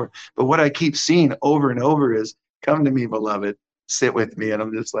believing for. But what I keep seeing over and over is, come to me, beloved, sit with me. And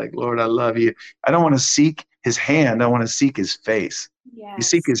I'm just like, Lord, I love you. I don't want to seek his hand. I want to seek his face. Yes. You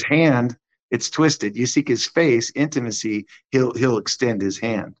seek his hand, it's twisted. You seek his face, intimacy, he'll extend his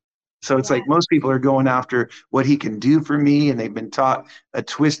hand. So it's like most people are going after what he can do for me, and they've been taught a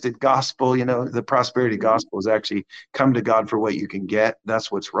twisted gospel. The prosperity gospel is actually come to God for what you can get.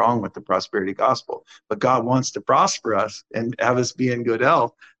 That's what's wrong with the prosperity gospel. But God wants to prosper us and have us be in good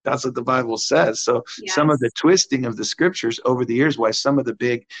health. That's what the Bible says. So some of the twisting of the scriptures over the years, why some of the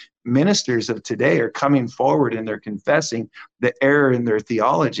big ministers of today are coming forward and they're confessing the error in their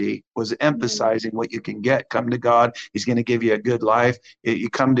theology, was emphasizing what you can get. Come to God. He's going to give you a good life.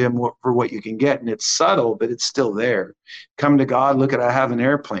 You come to him for what you can get. And it's subtle, but it's still there. Come to God. Look at, I have an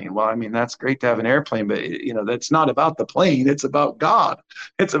airplane. Well, I mean, that's great to have an airplane, but that's not about the plane. It's about God.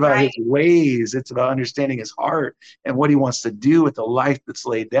 It's about his ways. It's about understanding his heart and what he wants to do with the life that's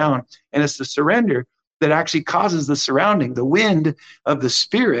laid down. And it's the surrender that actually causes the surrounding. The wind of the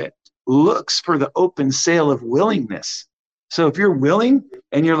Spirit looks for the open sail of willingness. So if you're willing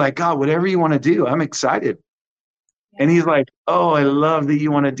and you're like, God, whatever you want to do, I'm excited. And he's like, oh, I love that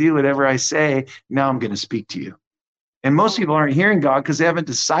you want to do whatever I say. Now I'm going to speak to you. And most people aren't hearing God because they haven't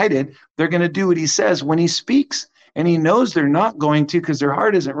decided they're going to do what he says when he speaks. And he knows they're not going to because their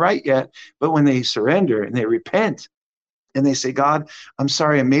heart isn't right yet. But when they surrender and they repent, and they say, God, I'm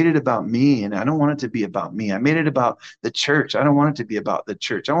sorry, I made it about me, and I don't want it to be about me. I made it about the church. I don't want it to be about the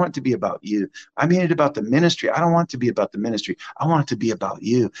church. I want it to be about you. I made it about the ministry. I don't want it to be about the ministry. I want it to be about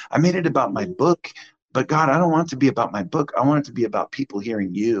you. I made it about my book, but God, I don't want it to be about my book. I want it to be about people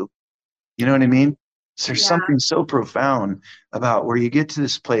hearing you. You know what I mean? So there's something so profound about where you get to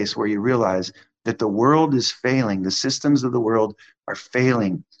this place where you realize that the world is failing. The systems of the world are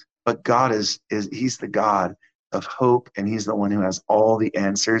failing, but God he's the God of hope, and he's the one who has all the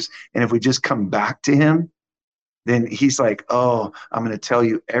answers. And if we just come back to him, then he's like, oh, I'm going to tell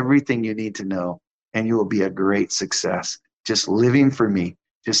you everything you need to know, and you will be a great success. Just living for me.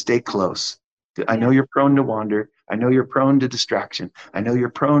 Just stay close. I know you're prone to wander. I know you're prone to distraction. I know you're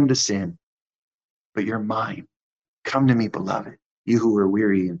prone to sin, but you're mine. Come to me, beloved, you who are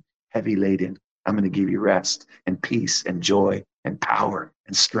weary and heavy laden. I'm going to give you rest and peace and joy and power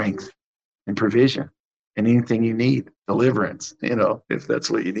and strength and provision. And anything you need, deliverance, if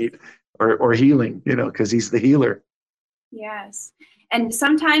that's what you need, or healing, because he's the healer. Yes. And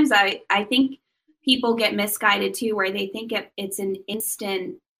sometimes I think people get misguided too, where they think it's an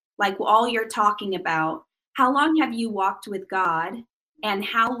instant, like all you're talking about. How long have you walked with God, and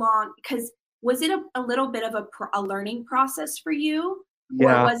how long, because was it a little bit of a learning process for you?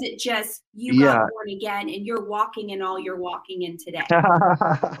 Yeah. Or was it just you got born again and you're walking in all you're walking in today?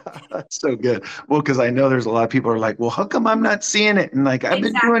 That's so good. Well, because I know there's a lot of people who are like, well, how come I'm not seeing it? And like, I've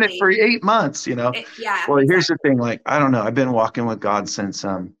been doing it for 8 months, Well, here's the thing. Like, I don't know. I've been walking with God since,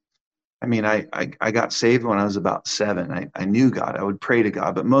 I got saved when I was about 7. I knew God. I would pray to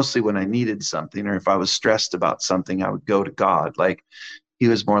God, but mostly when I needed something, or if I was stressed about something, I would go to God. Like, he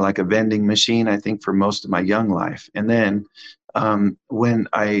was more like a vending machine, I think, for most of my young life. And then when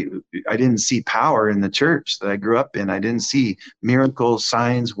I didn't see power in the church that I grew up in, I didn't see miracles,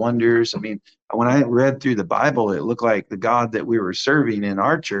 signs, wonders. when I read through the Bible, it looked like the God that we were serving in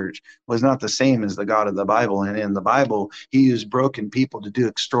our church was not the same as the God of the Bible. And in the Bible, he used broken people to do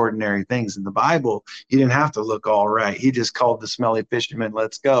extraordinary things. In the Bible, he didn't have to look all right. He just called the smelly fisherman,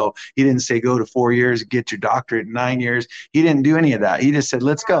 let's go. He didn't say, go to 4 years, get your doctorate in 9 years. He didn't do any of that. He just said,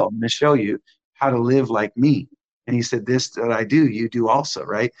 let's go. I'm going to show you how to live like me. And he said, this that I do, you do also,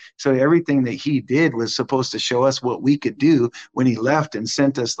 right? So everything that he did was supposed to show us what we could do when he left and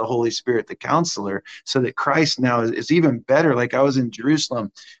sent us the Holy Spirit, the counselor, so that Christ now is even better. Like I was in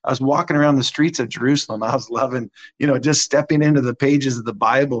Jerusalem. I was walking around the streets of Jerusalem. I was loving, just stepping into the pages of the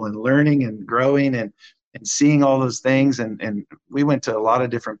Bible and learning and growing and seeing all those things. And we went to a lot of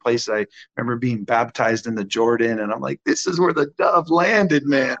different places. I remember being baptized in the Jordan, and I'm like, this is where the dove landed,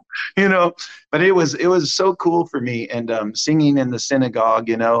 man, but it was so cool for me. And singing in the synagogue,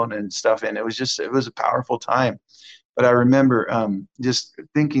 and stuff. And it was a powerful time. But I remember just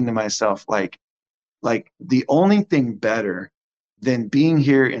thinking to myself, like the only thing better than being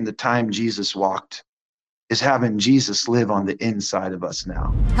here in the time Jesus walked is having Jesus live on the inside of us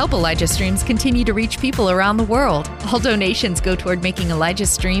now. Help Elijah Streams continue to reach people around the world. All donations go toward making Elijah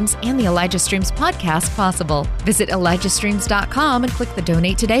Streams and the Elijah Streams podcast possible. Visit ElijahStreams.com and click the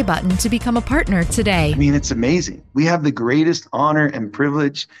Donate Today button to become a partner today. I mean, it's amazing. We have the greatest honor and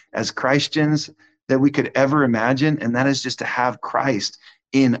privilege as Christians that we could ever imagine, and that is just to have Christ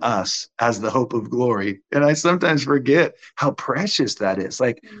in us as the hope of glory. And I sometimes forget how precious that is.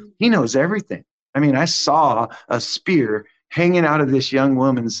 Like, he knows everything. I mean, I saw a spear hanging out of this young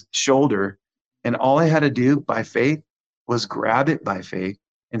woman's shoulder, and all I had to do by faith was grab it by faith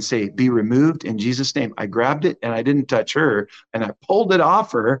and say, be removed in Jesus' name. I grabbed it and I didn't touch her, and I pulled it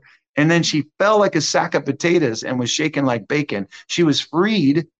off her, and then she fell like a sack of potatoes and was shaken like bacon. She was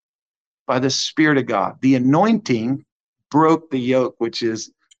freed by the Spirit of God. The anointing broke the yoke, which is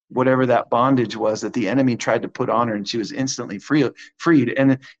whatever that bondage was that the enemy tried to put on her, and she was instantly freed.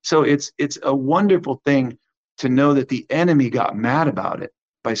 And so it's a wonderful thing to know that the enemy got mad about it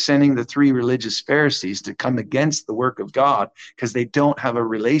by sending the 3 religious Pharisees to come against the work of God, because they don't have a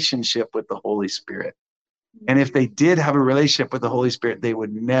relationship with the Holy Spirit. And if they did have a relationship with the Holy Spirit, they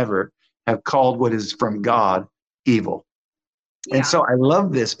would never have called what is from God evil. Yeah. And so I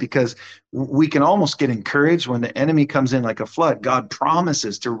love this, because we can almost get encouraged when the enemy comes in like a flood. God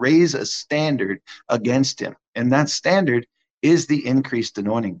promises to raise a standard against him. And that standard is the increased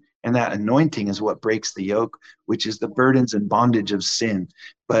anointing. And that anointing is what breaks the yoke, which is the burdens and bondage of sin.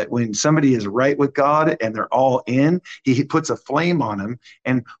 But when somebody is right with God and they're all in, he puts a flame on them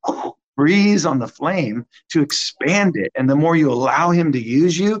and breathes on the flame to expand it. And the more you allow him to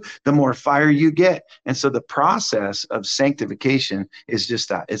use you, the more fire you get. And so the process of sanctification is just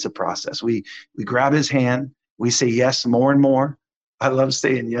that. It's a process. We grab his hand. We say yes more and more. I love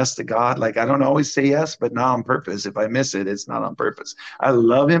saying yes to God. Like, I don't always say yes, but not on purpose. If I miss it, it's not on purpose. I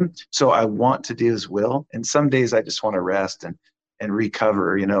love him, so I want to do his will. And some days I just want to rest and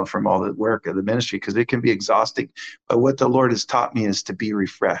recover, from all the work of the ministry, because it can be exhausting. But what the Lord has taught me is to be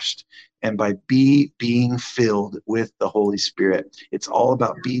refreshed. And by being filled with the Holy Spirit, it's all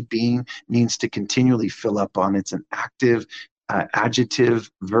about being means to continually fill up on. It's an active adjective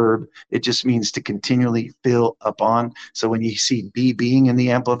verb. It just means to continually fill up on. So when you see being in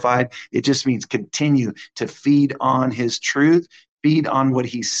the Amplified, it just means continue to feed on his truth, feed on what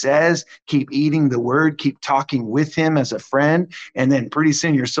he says, keep eating the word, keep talking with him as a friend. And then pretty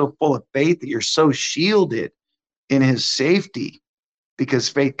soon you're so full of faith that you're so shielded in his safety, because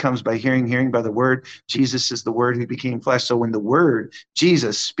faith comes by hearing by the word. Jesus is the word who became flesh. So when the word,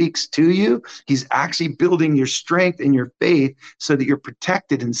 Jesus, speaks to you, he's actually building your strength and your faith so that you're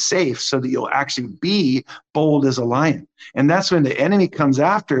protected and safe, so that you'll actually be bold as a lion. And that's when the enemy comes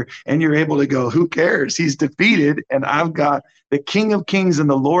after, and you're able to go, who cares? He's defeated, and I've got the King of Kings and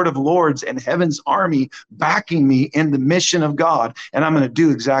the Lord of Lords and heaven's army backing me in the mission of God, and I'm going to do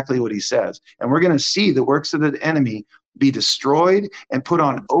exactly what he says. And we're going to see the works of the enemy be destroyed and put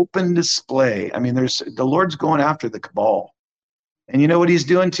on open display. I mean, the Lord's going after the cabal. And you know what he's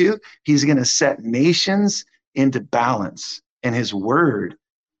doing too? He's going to set nations into balance. And his word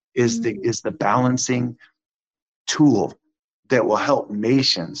is the balancing tool that will help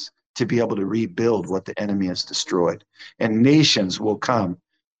nations to be able to rebuild what the enemy has destroyed. And nations will come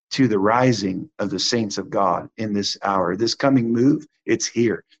to the rising of the saints of God in this hour. This coming move, it's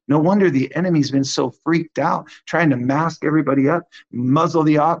here. No wonder the enemy's been so freaked out, trying to mask everybody up, muzzle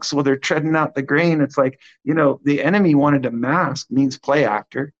the ox while they're treading out the grain. It's like, the enemy wanted to mask, means play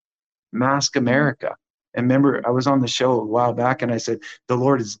actor, mask America. And remember, I was on the show a while back and I said, the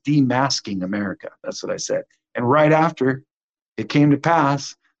Lord is demasking America. That's what I said. And right after it came to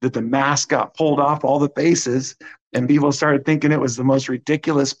pass, that the mask got pulled off all the faces and people started thinking it was the most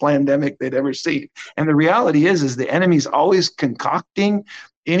ridiculous pandemic they'd ever seen. And the reality is the enemy's always concocting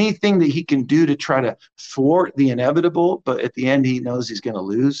anything that he can do to try to thwart the inevitable, but at the end he knows he's going to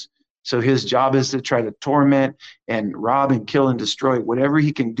lose. So his job is to try to torment and rob and kill and destroy whatever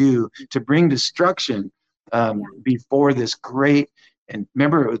he can do to bring destruction before this great, and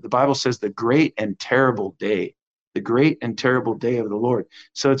remember the Bible says the great and terrible day, the great and terrible day of the Lord.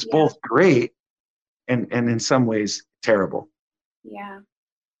 So it's both great and in some ways terrible. Yeah.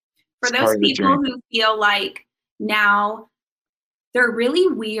 For those people who feel like now they're really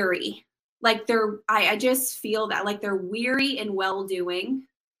weary, like I just feel that like they're weary in well-doing,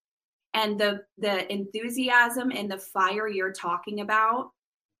 and the enthusiasm and the fire you're talking about,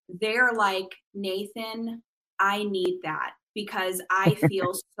 they're like, Nathan, I need that because I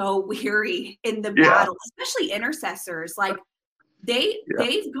feel so weary in the battle, especially intercessors. Like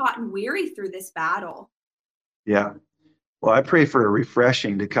they've gotten weary through this battle. Yeah. Well, I pray for a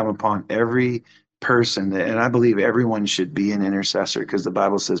refreshing to come upon every person, and I believe everyone should be an intercessor because the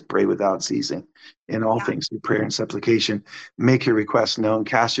Bible says pray without ceasing. In all things through prayer and supplication, make your requests known,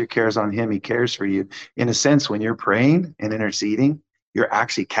 cast your cares on him. He cares for you. In a sense, when you're praying and interceding, you're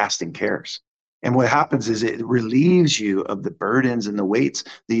actually casting cares. And what happens is it relieves you of the burdens and the weights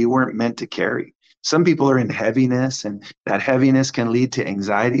that you weren't meant to carry. Some people are in heaviness, and that heaviness can lead to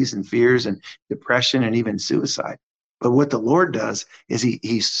anxieties and fears and depression and even suicide. But what the Lord does is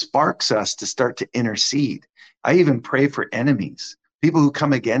he sparks us to start to intercede. I even pray for enemies, people who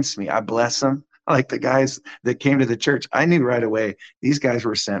come against me. I bless them. Like the guys that came to the church, I knew right away these guys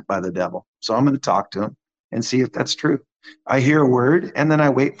were sent by the devil. So I'm going to talk to them and see if that's true. I hear a word and then I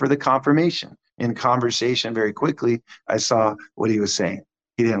wait for the confirmation. In conversation, very quickly, I saw what he was saying.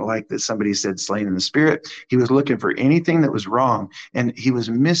 He didn't like that somebody said slain in the spirit. He was looking for anything that was wrong, and he was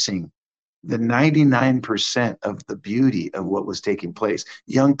missing the 99% of the beauty of what was taking place.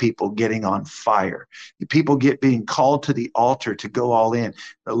 Young people getting on fire, people being called to the altar to go all in,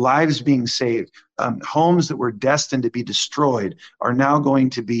 the lives being saved, homes that were destined to be destroyed are now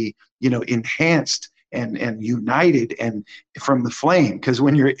going to be, enhanced and united and from the flame. Because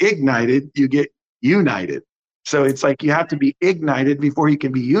when you're ignited, you get united. So it's like you have to be ignited before you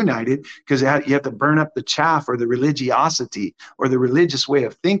can be united, because you have to burn up the chaff or the religiosity or the religious way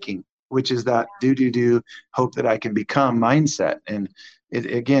of thinking, which is that do, hope that I can become mindset. And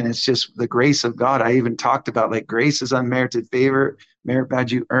it's just the grace of God. I even talked about like grace is unmerited favor, merit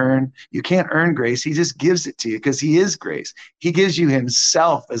badge you earn. You can't earn grace. He just gives it to you because he is grace. He gives you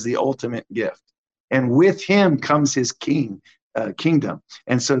himself as the ultimate gift. And with him comes his kingdom.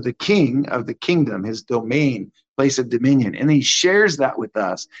 And so the king of the kingdom, his domain, place of dominion, and he shares that with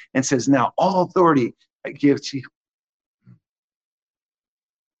us and says, now all authority I give to you.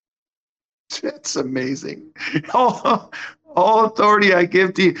 That's amazing. All authority I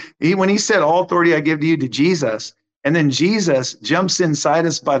give to you. When he said all authority I give to you to Jesus, and then Jesus jumps inside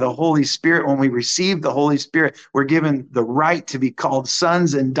us by the Holy Spirit. When we receive the Holy Spirit, we're given the right to be called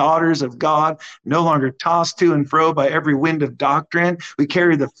sons and daughters of God, no longer tossed to and fro by every wind of doctrine. We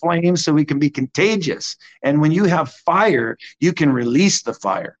carry the flame so we can be contagious. And when you have fire, you can release the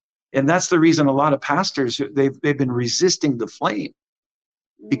fire. And that's the reason a lot of pastors, they've been resisting the flame.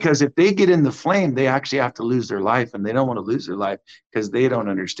 Because if they get in the flame, they actually have to lose their life, and they don't want to lose their life because they don't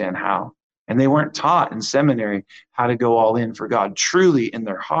understand how. And they weren't taught in seminary how to go all in for God truly in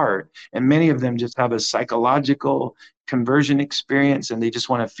their heart. And many of them just have a psychological conversion experience, and they just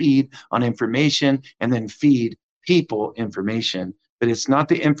want to feed on information and then feed people information. But it's not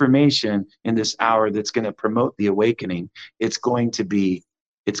the information in this hour that's going to promote the awakening. It's going to be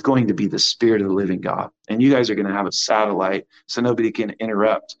the Spirit of the living God. And you guys are going to have a satellite so nobody can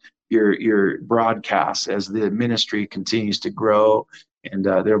interrupt your broadcast as the ministry continues to grow. And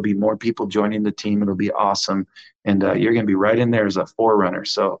there'll be more people joining the team. It'll be awesome. And you're going to be right in there as a forerunner.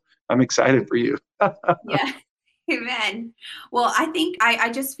 So I'm excited for you. Yeah. Amen. Well, I think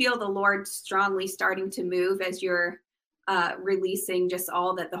I just feel the Lord strongly starting to move as you're releasing just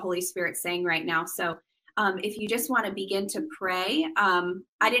all that the Holy Spirit's saying right now. So if you just want to begin to pray,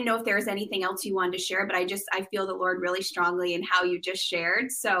 I didn't know if there was anything else you wanted to share, but I feel the Lord really strongly in how you just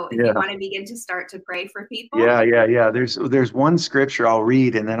shared. So if you want to begin to start to pray for people. Yeah. There's one scripture I'll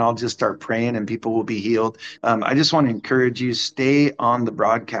read, and then I'll just start praying and people will be healed. I just want to encourage you, stay on the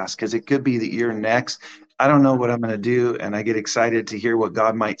broadcast, because it could be that you're next. I don't know what I'm going to do. And I get excited to hear what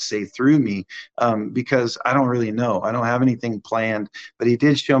God might say through me, because I don't really know. I don't have anything planned, but he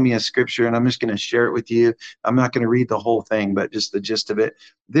did show me a scripture, and I'm just going to share it with you. I'm not going to read the whole thing, but just the gist of it.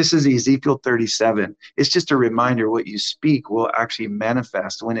 This is Ezekiel 37. It's just a reminder what you speak will actually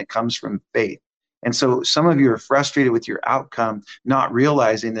manifest when it comes from faith. And so some of you are frustrated with your outcome, not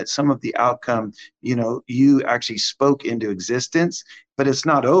realizing that some of the outcome, you actually spoke into existence, but it's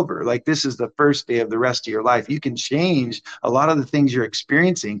not over. Like, this is the first day of the rest of your life. You can change a lot of the things you're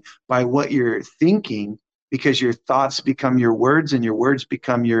experiencing by what you're thinking, because your thoughts become your words, and your words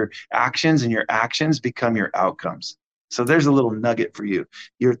become your actions, and your actions become your outcomes. So there's a little nugget for you.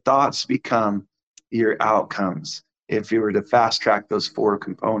 Your thoughts become your outcomes, if you were to fast track those 4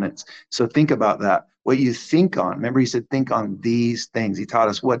 components. So think about that. What you think on. Remember, he said, think on these things. He taught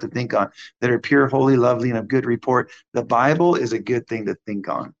us what to think on, that are pure, holy, lovely, and of good report. The Bible is a good thing to think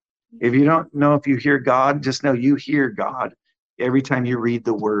on. If you don't know if you hear God, just know you hear God every time you read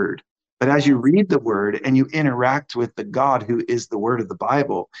the word. But as you read the word and you interact with the God who is the word of the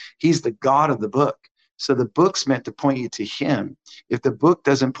Bible, he's the God of the book. So the book's meant to point you to him. If the book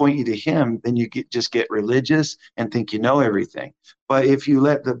doesn't point you to him, then you just get religious and think you know everything. But if you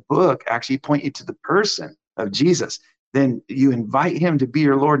let the book actually point you to the person of Jesus, then you invite him to be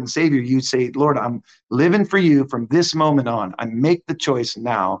your Lord and Savior. You say, Lord, I'm living for you from this moment on. I make the choice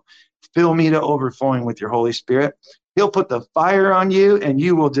now. Fill me to overflowing with your Holy Spirit. He'll put the fire on you, and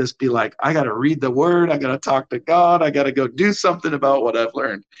you will just be like, I got to read the word. I got to talk to God. I got to go do something about what I've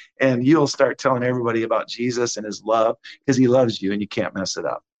learned. And you'll start telling everybody about Jesus and his love, because he loves you and you can't mess it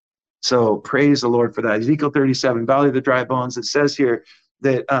up. So praise the Lord for that. Ezekiel 37, Valley of the Dry Bones. It says here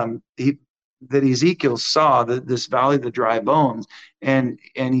that that Ezekiel saw this Valley of the Dry Bones, and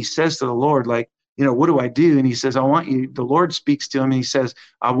he says to the Lord, like, what do I do? And he says, I want you, the Lord speaks to him, and he says,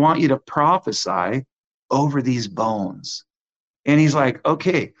 I want you to prophesy over these bones. And he's like,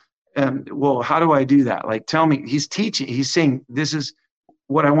 okay, well, how do I do that? Like, tell me. He's teaching, he's saying, this is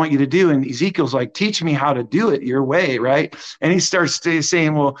what I want you to do. And Ezekiel's like, teach me how to do it your way, right? And he starts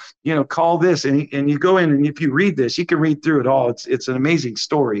saying, well, call this. And you go in, and if you read this, you can read through it all. It's an amazing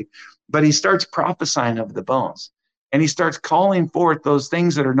story. But he starts prophesying of the bones. And he starts calling forth those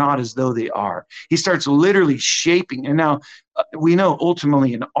things that are not as though they are. He starts literally shaping. And now we know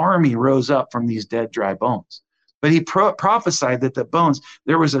ultimately an army rose up from these dead, dry bones. But he prophesied that the bones,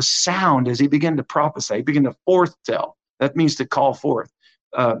 there was a sound as he began to prophesy. He began to forthtell. That means to call forth.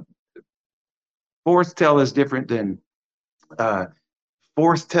 Forthtell is different than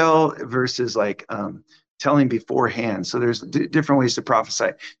forthtell versus like telling beforehand. So there's different ways to prophesy.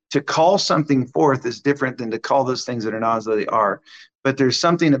 To call something forth is different than to call those things that are not as though they are. But there's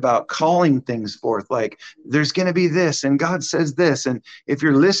something about calling things forth, like there's going to be this, and God says this. And if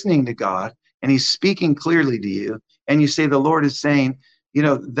you're listening to God and he's speaking clearly to you, and you say the Lord is saying,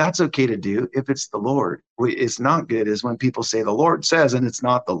 that's okay to do if it's the Lord. It's not good is when people say the Lord says and it's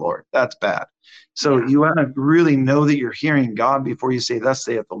not the Lord. That's bad. So you want to really know that you're hearing God before you say, thus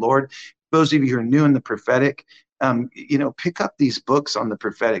saith the Lord. Those of you who are new in the prophetic, pick up these books on the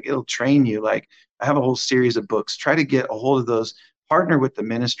prophetic. It'll train you. Like, I have a whole series of books. Try to get a hold of those. Partner with the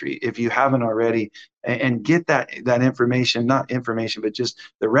ministry if you haven't already, and get that information, not information, but just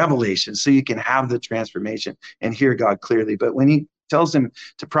the revelation, so you can have the transformation and hear God clearly. But when he tells him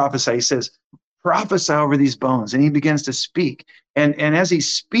to prophesy, he says, prophesy over these bones. And he begins to speak. And as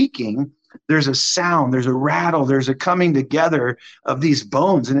he's speaking, there's a sound, there's a rattle, there's a coming together of these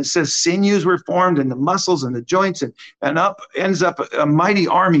bones. And it says sinews were formed, and the muscles and the joints, and up ends up a mighty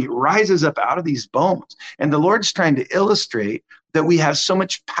army rises up out of these bones. And the Lord's trying to illustrate that we have so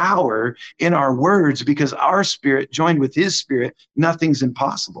much power in our words, because our spirit joined with his spirit, nothing's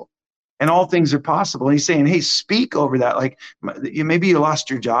impossible. And all things are possible. And he's saying, hey, speak over that. Like, maybe you lost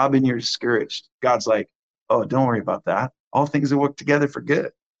your job and you're discouraged. God's like, oh, don't worry about that. All things will work together for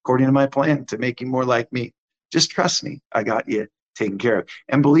good, according to my plan, to make you more like me. Just trust me. I got you taken care of.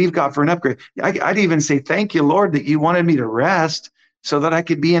 And believe God for an upgrade. I'd even say, thank you, Lord, that you wanted me to rest so that I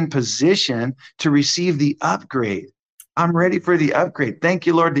could be in position to receive the upgrade. I'm ready for the upgrade. Thank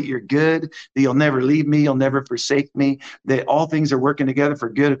you, Lord, that you're good, that you'll never leave me, you'll never forsake me, that all things are working together for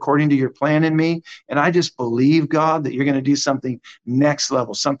good according to your plan in me. And I just believe, God, that you're going to do something next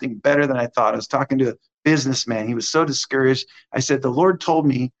level, something better than I thought. I was talking to a businessman. He was so discouraged. I said, the Lord told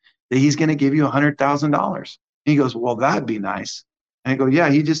me that he's going to give you $100,000. He goes, well, that'd be nice. And I go, yeah,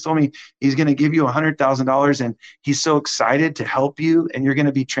 he just told me he's going to give you $100,000, and he's so excited to help you, and you're going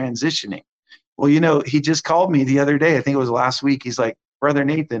to be transitioning. Well, he just called me the other day. I think it was last week. He's like, Brother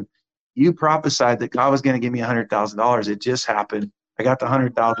Nathan, you prophesied that God was going to give me $100,000. It just happened. I got the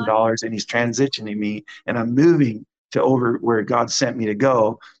 $100,000 and he's transitioning me and I'm moving to over where God sent me to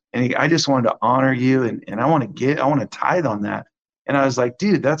go. And I just wanted to honor you. And I want to tithe on that. And I was like,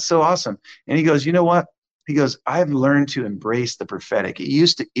 dude, that's so awesome. And he goes, you know what? He goes, I've learned to embrace the prophetic. It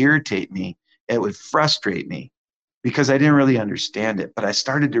used to irritate me. It would frustrate me because I didn't really understand it. But I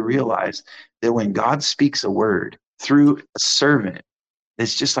started to realize that when God speaks a word through a servant,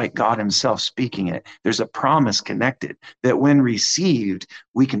 it's just like God himself speaking it. There's a promise connected that when received,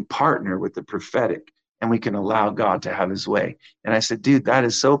 we can partner with the prophetic and we can allow God to have his way. And I said, dude, that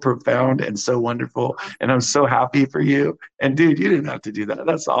is so profound and so wonderful. And I'm so happy for you. And dude, you didn't have to do that.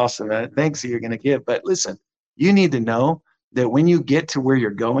 That's awesome, man. Thanks that you're going to give. But listen, you need to know that when you get to where you're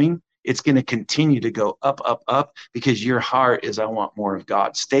going, it's going to continue to go up, up, up, because your heart is, I want more of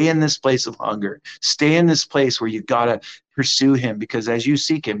God. Stay in this place of hunger. Stay in this place where you got to pursue him, because as you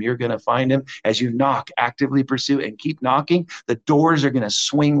seek him, you're going to find him. As you knock, actively pursue and keep knocking, the doors are going to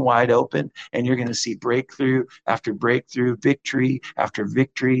swing wide open and you're going to see breakthrough after breakthrough, victory after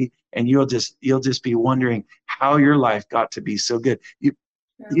victory. And you'll just be wondering how your life got to be so good.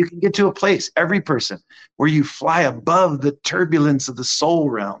 You can get to a place, every person, where you fly above the turbulence of the soul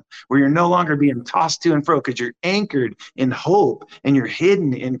realm, where you're no longer being tossed to and fro because you're anchored in hope and you're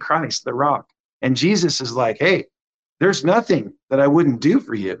hidden in Christ, the rock. And Jesus is like, hey, there's nothing that I wouldn't do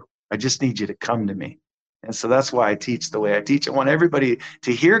for you. I just need you to come to me. And so that's why I teach the way I teach. I want everybody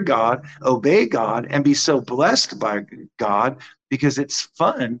to hear God, obey God, and be so blessed by God, because it's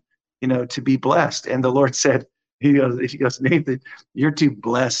fun, to be blessed. And the Lord said, he goes, Nathan, you're too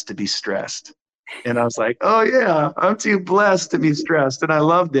blessed to be stressed. And I was like, oh yeah, I'm too blessed to be stressed. And I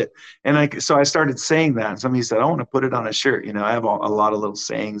loved it. And so I started saying that. And somebody said, I want to put it on a shirt. I have a lot of little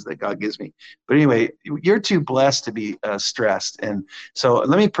sayings that God gives me. But anyway, you're too blessed to be stressed. And so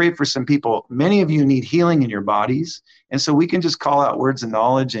let me pray for some people. Many of you need healing in your bodies. And so we can just call out words of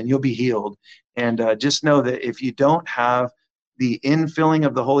knowledge and you'll be healed. And just know that if you don't have the infilling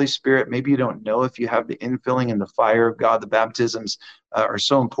of the Holy Spirit, maybe you don't know if you have the infilling and the fire of God. The baptisms are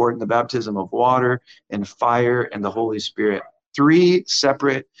so important. The baptism of water and fire and the Holy Spirit. 3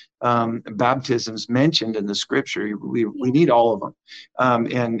 separate baptisms mentioned in the scripture. We need all of them.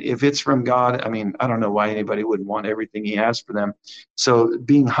 And if it's from God, I don't know why anybody wouldn't want everything he has for them. So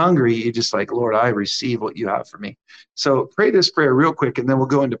being hungry, you're just like, Lord, I receive what you have for me. So pray this prayer real quick, and then we'll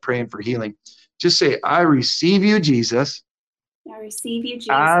go into praying for healing. Just say, I receive you, Jesus. I receive you, Jesus,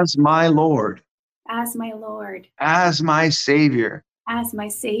 as my Lord, as my Lord, as my Savior, as my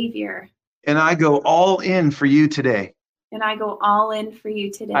Savior. And I go all in for you today. And I go all in for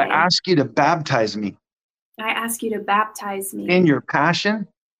you today. I ask you to baptize me. I ask you to baptize me in your passion,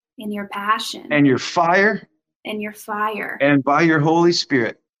 in your passion, and your fire, and your fire, and by your Holy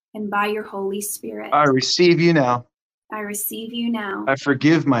Spirit. And by your Holy Spirit. I receive you now. I receive you now. I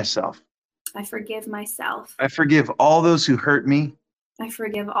forgive myself. I forgive myself. I forgive all those who hurt me. I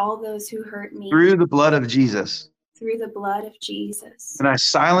forgive all those who hurt me. Through the blood of Jesus. Through the blood of Jesus. And I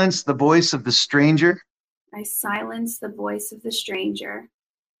silence the voice of the stranger. I silence the voice of the stranger.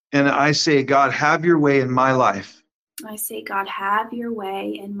 And I say, God, have your way in my life. I say, God, have your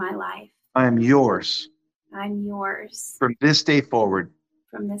way in my life. I am yours. I'm yours. From this day forward.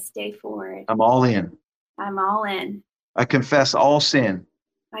 From this day forward. I'm all in. I'm all in. I confess all sin.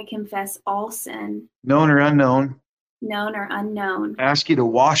 I confess all sin. Known or unknown. Known or unknown. I ask you to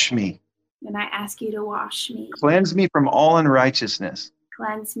wash me. And I ask you to wash me. Cleanse me from all unrighteousness.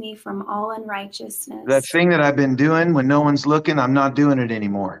 Cleanse me from all unrighteousness. That thing that I've been doing when no one's looking, I'm not doing it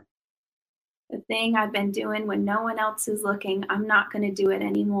anymore. The thing I've been doing when no one else is looking, I'm not going to do it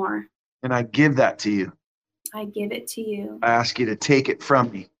anymore. And I give that to you. I give it to you. I ask you to take it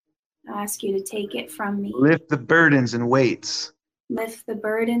from me. I ask you to take it from me. Lift the burdens and weights. Lift the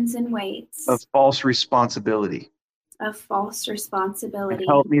burdens and weights. Of false responsibility. Of false responsibility. And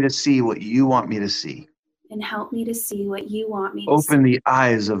help me to see what you want me to see. And help me to see what you want me to see. Open the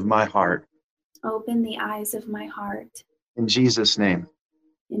eyes of my heart. Open the eyes of my heart. In Jesus' name.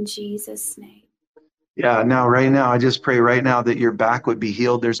 In Jesus' name. Yeah, now, right now, I just pray right now that your back would be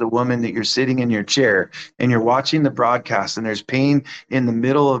healed. There's a woman that you're sitting in your chair and you're watching the broadcast and there's pain in the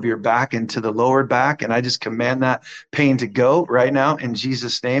middle of your back and to the lower back. And I just command that pain to go right now in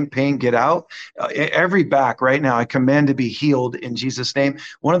Jesus' name. Pain, get out. Every back right now, I command to be healed in Jesus' name.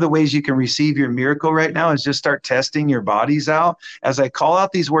 One of the ways you can receive your miracle right now is just start testing your bodies out. As I call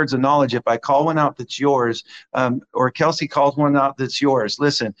out these words of knowledge, if I call one out that's yours, or Kelsey calls one out that's yours,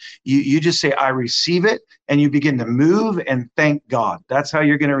 listen, you just say, I receive receive it and you begin to move and thank God. That's how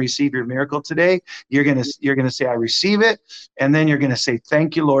you're going to receive your miracle today. You're going to say, I receive it. And then you're going to say,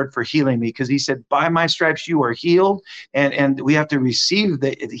 thank you, Lord, for healing me. Because he said, by my stripes, you are healed. And we have to receive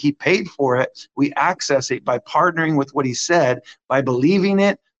that. He paid for it. We access it by partnering with what he said, by believing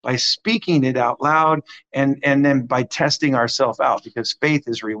it, by speaking it out loud, and then by testing ourselves out, because faith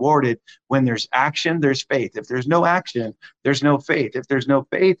is rewarded. When there's action, there's faith. If there's no action, there's no faith. If there's no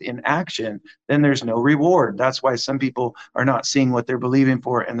faith in action, then there's no reward. That's why some people are not seeing what they're believing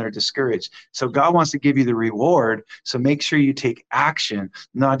for and they're discouraged. So God wants to give you the reward. So make sure you take action,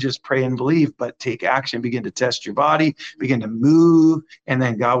 not just pray and believe, but take action. Begin to test your body, begin to move, and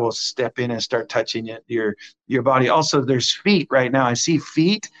then God will step in and start touching your body. Also, there's feet right now. I see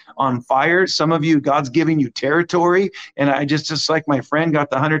feet on fire. Some of you, God's giving you territory. And I just like my friend got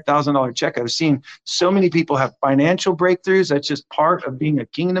the $100,000 check. I've seen so many people have financial breakthroughs. That's just part of being a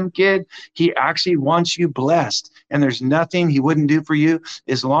kingdom kid. He actually wants you blessed. And there's nothing he wouldn't do for you.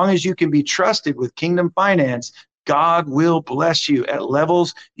 As long as you can be trusted with kingdom finance, God will bless you at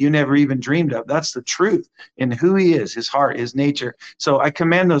levels you never even dreamed of. That's the truth in who he is, his heart, his nature. So I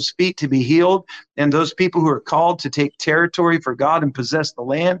command those feet to be healed. And those people who are called to take territory for God and possess the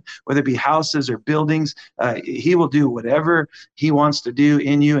land, whether it be houses or buildings, he will do whatever he wants to do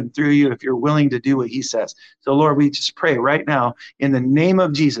in you and through you if you're willing to do what he says. So Lord, we just pray right now in the name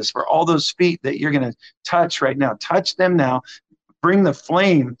of Jesus for all those feet that you're going to touch right now. Touch them now. Bring the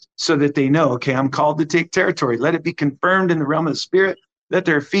flame so that they know, okay, I'm called to take territory. Let it be confirmed in the realm of the spirit, that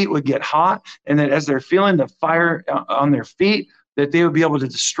their feet would get hot, and that as they're feeling the fire on their feet, that they would be able to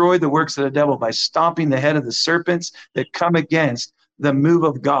destroy the works of the devil by stomping the head of the serpents that come against the move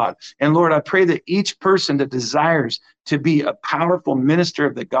of God. And Lord, I pray that each person that desires to be a powerful minister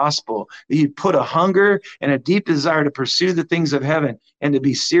of the gospel, that you put a hunger and a deep desire to pursue the things of heaven and to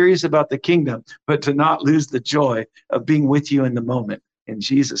be serious about the kingdom, but to not lose the joy of being with you in the moment. In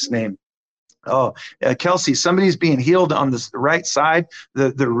Jesus' name. Oh, Kelsey, somebody's being healed on the right side,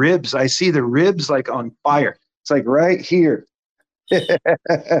 the ribs. I see the ribs like on fire. It's like right here.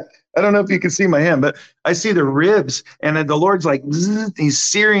 I don't know if you can see my hand, but I see the ribs, and then the Lord's like, he's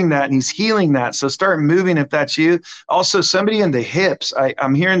searing that and he's healing that. So start moving if that's you. Also, somebody in the hips,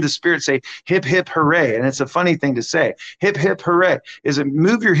 I'm hearing the Spirit say, hip, hip, hooray. And it's a funny thing to say. Hip, hip, hooray. Is it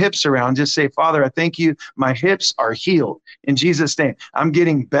move your hips around? Just say, Father, I thank you. My hips are healed. In Jesus' name, I'm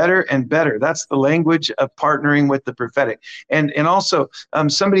getting better and better. That's the language of partnering with the prophetic. And also,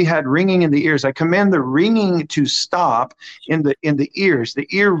 somebody had ringing in the ears. I command the ringing to stop in the ears, the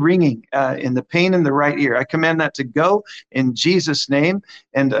ear ringing in the pain in the right ear. I command that to go in Jesus' name.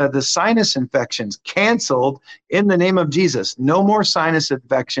 And the sinus infections canceled in the name of Jesus. No more sinus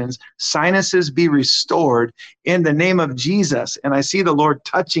infections. Sinuses be restored in the name of Jesus. And I see the Lord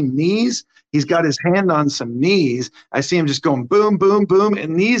touching knees. He's got his hand on some knees. I see him just going boom, boom, boom,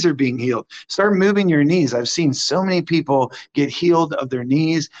 and knees are being healed. Start moving your knees. I've seen so many people get healed of their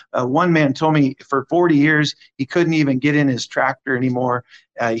knees. One man told me for 40 years, he couldn't even get in his tractor anymore.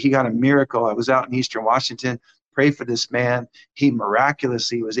 He got a miracle. I was out in Eastern Washington. Pray for this man. He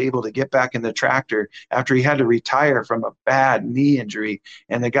miraculously was able to get back in the tractor after he had to retire from a bad knee injury.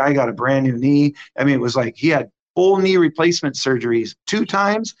 And the guy got a brand new knee. I mean, it was like he had full knee replacement surgeries 2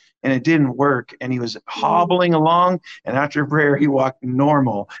 times, and it didn't work. And he was hobbling along. And after prayer, he walked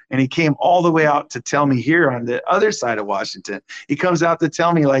normal. And he came all the way out to tell me here on the other side of Washington. He comes out to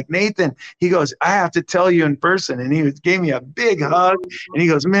tell me, like, Nathan, he goes, I have to tell you in person. And he gave me a big hug. And he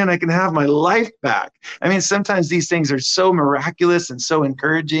goes, man, I can have my life back. I mean, sometimes these things are so miraculous and so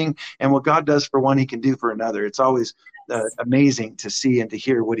encouraging. And what God does for one, he can do for another. It's always amazing to see and to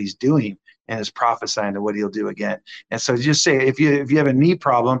hear what he's doing, and is prophesying to what he'll do again. And so just say, if you have a knee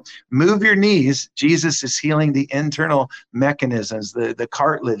problem, move your knees. Jesus is healing the internal mechanisms, the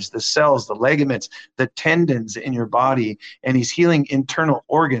cartilage, the cells, the ligaments, the tendons in your body, and he's healing internal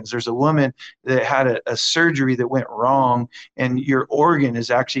organs. There's a woman that had a surgery that went wrong, and your organ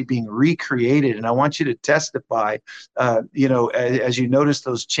is actually being recreated. And I want you to testify, as you notice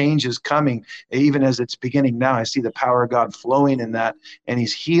those changes coming, even as it's beginning now. I see the power of God flowing in that, and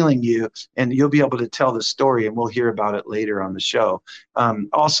he's healing you. And you'll be able to tell the story, and we'll hear about it later on the show.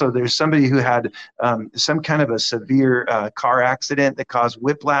 Also, there's somebody who had some kind of a severe car accident that caused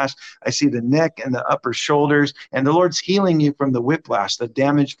whiplash. I see the neck and the upper shoulders, and the Lord's healing you from the whiplash. The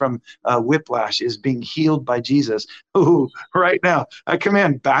damage from whiplash is being healed by Jesus. Ooh, right now, I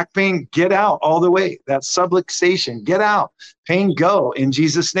command back pain, get out all the way. That subluxation, get out. Pain, go in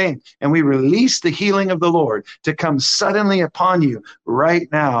Jesus' name. And we release the healing of the Lord to come suddenly upon you right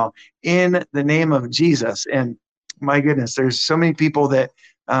now in the name of Jesus. And my goodness, there's so many people that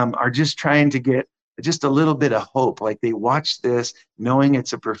are just trying to get just a little bit of hope. Like they watch this knowing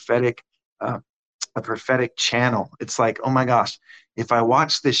it's a prophetic channel. It's like, oh my gosh, if I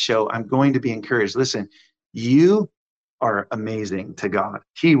watch this show, I'm going to be encouraged. Listen, you are amazing to God.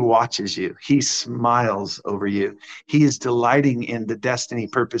 He watches you. He smiles over you. He is delighting in the destiny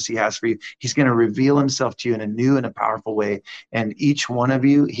purpose he has for you. He's going to reveal himself to you in a new and a powerful way. And each one of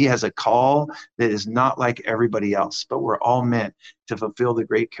you, he has a call that is not like everybody else, but we're all meant to fulfill the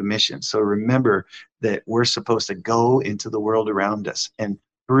Great Commission. So remember that we're supposed to go into the world around us and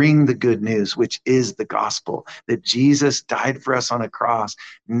bring the good news, which is the gospel, that Jesus died for us on a cross,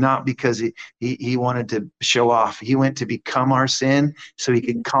 not because he wanted to show off. He went to become our sin so he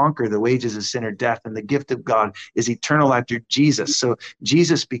could conquer the wages of sin or death. And the gift of God is eternal life through Jesus. So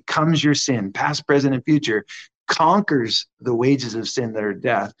Jesus becomes your sin, past, present, and future, conquers the wages of sin that are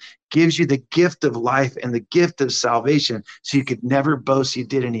death, gives you the gift of life and the gift of salvation so you could never boast you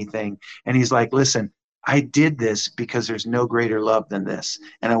did anything. And he's like, listen, I did this because there's no greater love than this.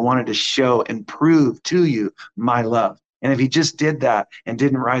 And I wanted to show and prove to you my love. And if he just did that and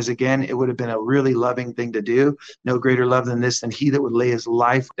didn't rise again, it would have been a really loving thing to do. No greater love than this, than he that would lay his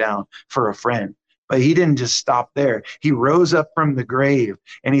life down for a friend. But he didn't just stop there. He rose up from the grave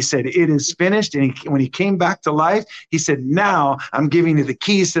and he said, it is finished. And when he came back to life, he said, now I'm giving you the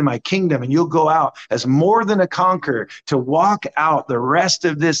keys to my kingdom, and you'll go out as more than a conqueror to walk out the rest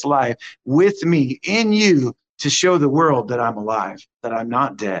of this life with me in you to show the world that I'm alive, that I'm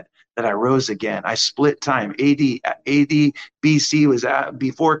not dead, that I rose again. I split time. AD BC was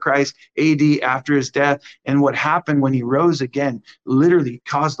before Christ, AD after his death. And what happened when he rose again literally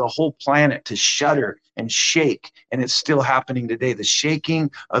caused the whole planet to shudder and shake. And it's still happening today. The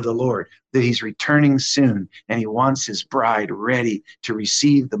shaking of the Lord, that he's returning soon. And he wants his bride ready to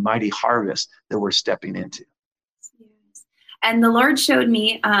receive the mighty harvest that we're stepping into. And the Lord showed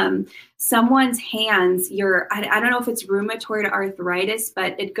me someone's hands, I don't know if it's rheumatoid arthritis,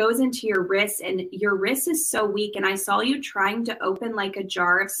 but it goes into your wrist, and your wrist is so weak. And I saw you trying to open like a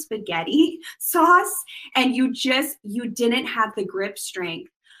jar of spaghetti sauce, and you didn't have the grip strength.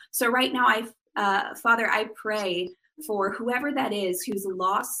 So right now, Father, I pray for whoever that is who's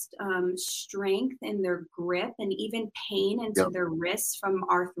lost strength in their grip and even pain into their wrists from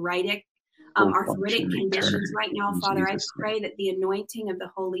arthritic conditions right now. Father, I pray that the anointing of the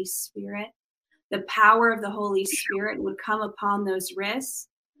Holy Spirit, the power of the Holy Spirit would come upon those wrists.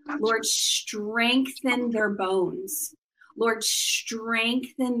 Lord, strengthen their bones. Lord,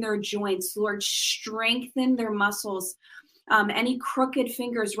 strengthen their joints. Lord, strengthen their muscles. Any crooked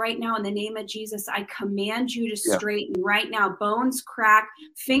fingers right now, in the name of Jesus, I command you to straighten right now. Bones crack,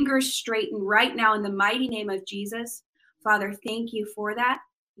 fingers straighten right now in the mighty name of Jesus. Father, thank you for that.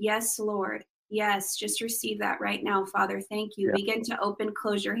 Yes, Lord. Yes, just receive that right now, Father. Thank you. Begin to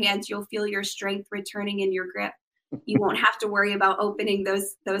close your hands. You'll feel your strength returning in your grip. You won't have to worry about opening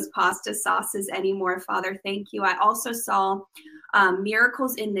those pasta sauces anymore, Father. Thank you. I also saw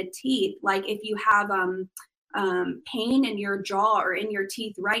miracles in the teeth. Like if you have pain in your jaw or in your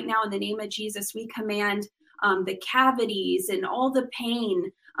teeth right now, in the name of Jesus, we command the cavities and all the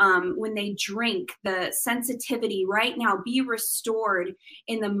pain when they drink, the sensitivity right now be restored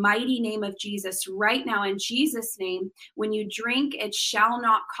in the mighty name of Jesus right now. In Jesus' name, when you drink, it shall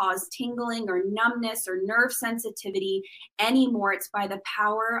not cause tingling or numbness or nerve sensitivity anymore. It's by the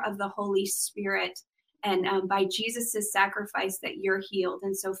power of the Holy Spirit and by Jesus's sacrifice that you're healed.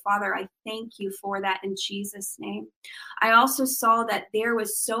 And so, Father, I thank you for that in Jesus' name. I also saw that there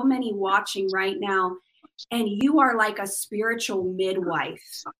was so many watching right now, and you are like a spiritual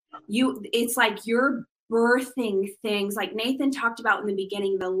midwife. It's like you're birthing things like Nathan talked about in the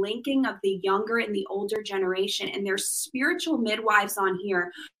beginning, the linking of the younger and the older generation. And there's spiritual midwives on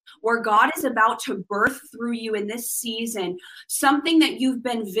here where God is about to birth through you in this season, something that you've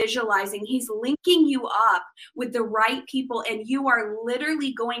been visualizing. He's linking you up with the right people, and you are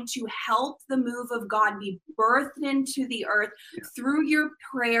literally going to help the move of God be birthed into the earth through your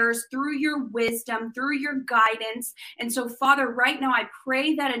prayers, through your wisdom, through your guidance. And so, Father, right now, I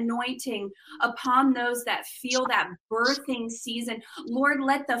pray that anointing upon those that feel that birthing season. Lord,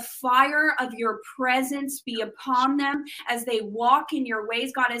 let the fire of your presence be upon them as they walk in your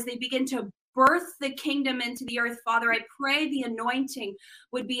ways, God, as they begin to birth the kingdom into the earth. Father, I pray the anointing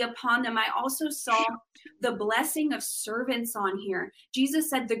would be upon them. I also saw the blessing of servants on here. Jesus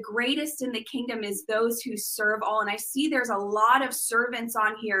said the greatest in the kingdom is those who serve all. And I see there's a lot of servants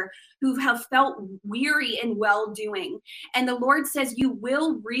on here who have felt weary in well-doing. And the Lord says you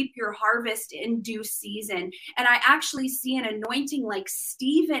will reap your harvest in due season. And I actually see an anointing like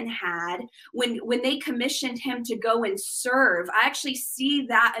Stephen had when they commissioned him to go and serve. I actually see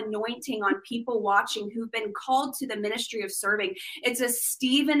that anointing on or people watching who've been called to the ministry of serving. It's a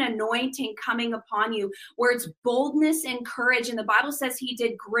Stephen anointing coming upon you where it's boldness and courage. And the Bible says he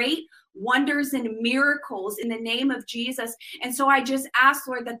did great wonders and miracles in the name of Jesus. And so I just ask,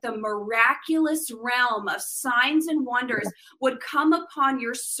 Lord, that the miraculous realm of signs and wonders would come upon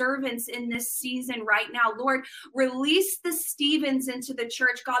your servants in this season right now. Lord, release the Stephens into the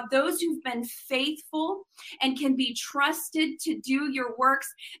church, God, those who've been faithful and can be trusted to do your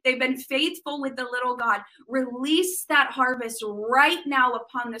works. They've been faithful with the little, God. Release that harvest right now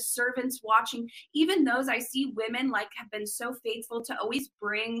upon the servants watching. Even those, I see women like have been so faithful to always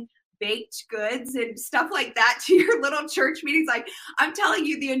bring baked goods and stuff like that to your little church meetings. Like, I'm telling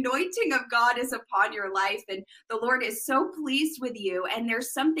you, the anointing of God is upon your life, and the Lord is so pleased with you. And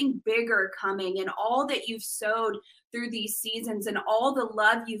there's something bigger coming, and all that you've sowed through these seasons and all the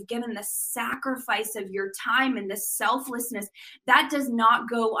love you've given, the sacrifice of your time and the selflessness, that does not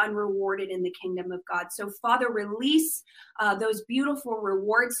go unrewarded in the kingdom of God. So Father, release those beautiful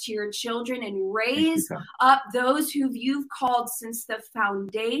rewards to your children and raise up those who you've called since the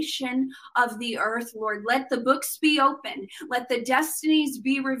foundation of the earth, Lord. Let the books be open. Let the destinies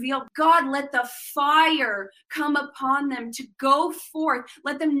be revealed. God, let the fire come upon them to go forth.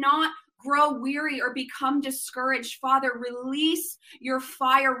 Let them not grow weary or become discouraged. Father, release your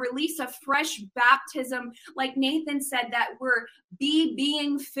fire, release a fresh baptism. Like Nathan said, that we're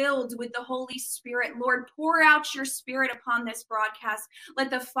being filled with the Holy Spirit. Lord, pour out your Spirit upon this broadcast. Let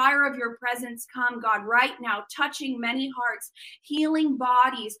the fire of your presence come, God, right now, touching many hearts, healing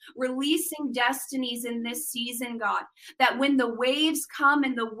bodies, releasing destinies in this season, God, that when the waves come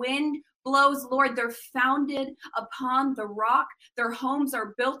and the wind blows, Lord, they're founded upon the rock. Their homes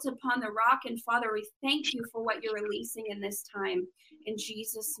are built upon the rock. And Father, we thank you for what you're releasing in this time. In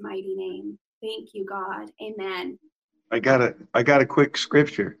Jesus' mighty name. Thank you, God. Amen. I got a quick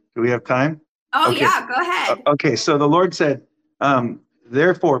scripture. Do we have time? Oh, okay. Yeah, go ahead. Okay, so the Lord said,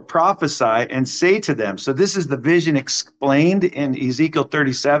 therefore prophesy and say to them. So this is the vision explained in Ezekiel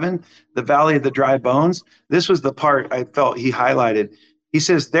 37, the valley of the dry bones. This was the part I felt he highlighted. He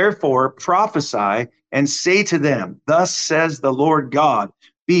says, therefore prophesy and say to them, thus says the Lord God,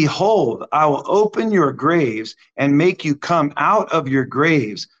 behold, I will open your graves and make you come out of your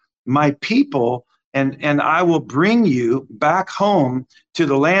graves, my people, and I will bring you back home to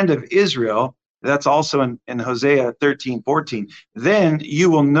the land of Israel. That's also in Hosea 13:14. Then you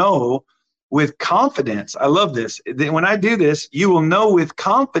will know with confidence. I love this. When I do this, you will know with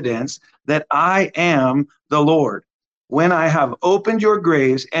confidence that I am the Lord. When I have opened your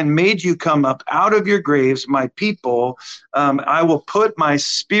graves and made you come up out of your graves, my people, I will put my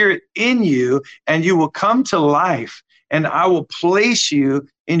spirit in you and you will come to life, and I will place you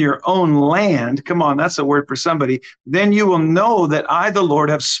in your own land. Come on, that's a word for somebody. Then you will know that I, the Lord,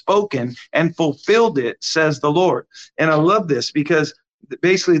 have spoken and fulfilled it, says the Lord. And I love this because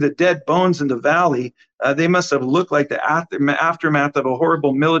basically the dead bones in the valley, they must have looked like the aftermath of a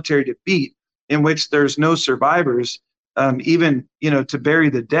horrible military defeat in which there's no survivors. Even, to bury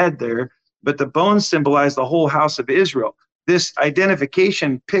the dead there, but the bones symbolize the whole house of Israel. This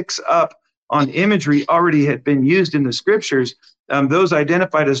identification picks up on imagery already had been used in the scriptures, those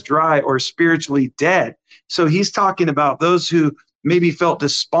identified as dry or spiritually dead. So he's talking about those who maybe felt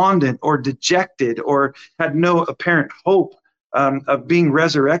despondent or dejected or had no apparent hope of being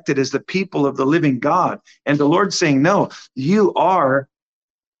resurrected as the people of the living God. And the Lord's saying, no, you are.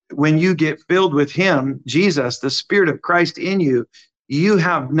 When you get filled with him, Jesus, the Spirit of Christ in you, you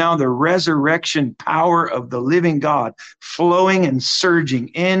have now the resurrection power of the living God flowing and surging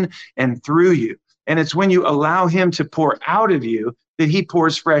in and through you. And it's when you allow him to pour out of you that he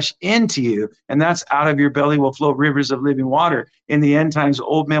pours fresh into you. And that's out of your belly will flow rivers of living water. In the end times,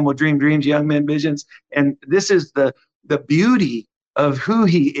 old men will dream dreams, young men visions. And this is the beauty of who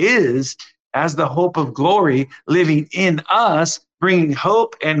he is as the hope of glory living in us, bringing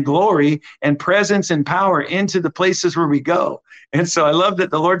hope and glory and presence and power into the places where we go. And so I love that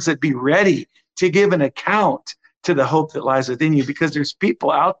the Lord said, be ready to give an account to the hope that lies within you, because there's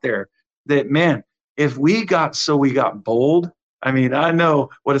people out there that, man, if we got bold, I mean, I know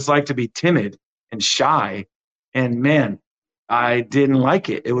what it's like to be timid and shy. And man, I didn't like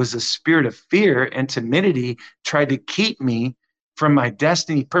it. It was a spirit of fear and timidity tried to keep me from my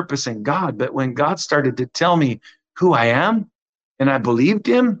destiny, purpose, and God. But when God started to tell me who I am, and I believed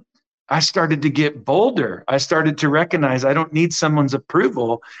him, I started to get bolder. I started to recognize I don't need someone's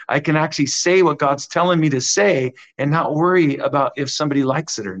approval. I can actually say what God's telling me to say and not worry about if somebody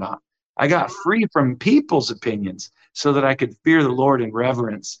likes it or not. I got free from people's opinions so that I could fear the Lord in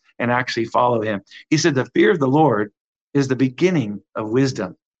reverence and actually follow him. He said, the fear of the Lord is the beginning of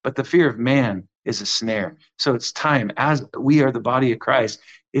wisdom. but the fear of man is a snare. So it's time, as we are the body of Christ,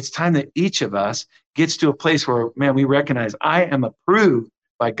 it's time that each of us gets to a place where, man, we recognize I am approved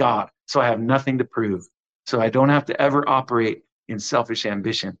by God, so I have nothing to prove. So I don't have to ever operate in selfish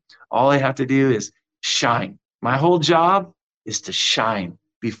ambition. All I have to do is shine. My whole job is to shine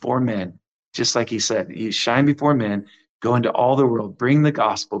before men. Just like he said, you shine before men, go into all the world, bring the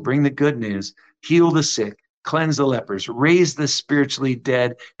gospel, bring the good news, heal the sick, cleanse the lepers, raise the spiritually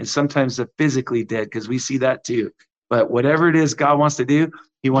dead, and sometimes the physically dead, because we see that too. But whatever it is God wants to do,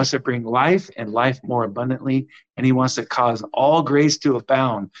 he wants to bring life and life more abundantly, and he wants to cause all grace to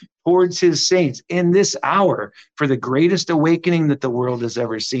abound towards his saints in this hour for the greatest awakening that the world has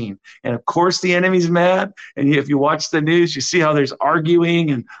ever seen. And of course, the enemy's mad. And if you watch the news, you see how there's arguing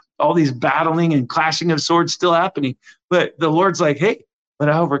and all these battling and clashing of swords still happening. But the Lord's like, hey, but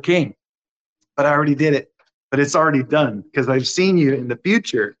I overcame. But I already did it. But it's already done because I've seen you in the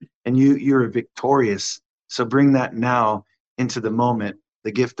future and you're victorious. So bring that now into the moment,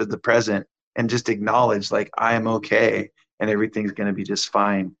 the gift of the present, and just acknowledge like I am okay and everything's going to be just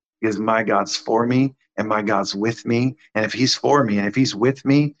fine because my God's for me and my God's with me. And if he's for me and if he's with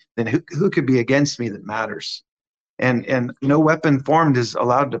me, then who could be against me that matters? And no weapon formed is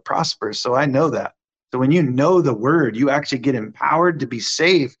allowed to prosper. So I know that. So when you know the word, you actually get empowered to be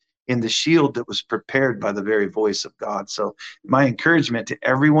safe in the shield that was prepared by the very voice of God. So my encouragement to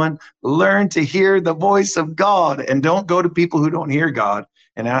everyone, learn to hear the voice of God and don't go to people who don't hear God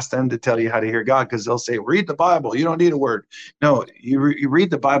and ask them to tell you how to hear God, because they'll say, read the Bible. You don't need a word. No, you read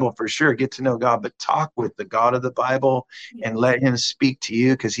the Bible for sure, get to know God, but talk with the God of the Bible and let him speak to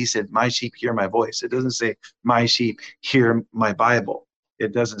you, because he said, my sheep hear my voice. It doesn't say my sheep hear my Bible.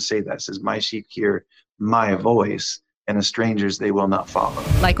 It doesn't say that. It says my sheep hear my voice, and the strangers they will not follow.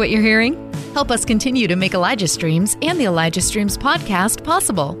 Like what you're hearing? Help us continue to make Elijah Streams and the Elijah Streams podcast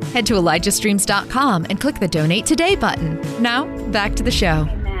possible. Head to ElijahStreams.com and click the Donate Today button. Now, back to the show.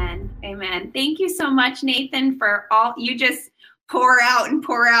 Amen. Amen. Thank you so much, Nathan, for all you just pour out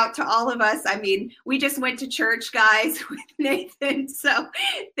to all of us. I mean, we just went to church, guys, with Nathan. So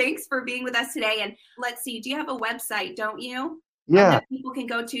thanks for being with us today. And let's see, do you have a website, don't you? Yeah, that people can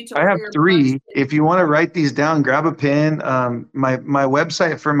go to I have 3. If you want to write these down, grab a pen. My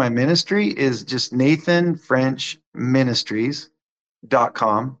website for my ministry is just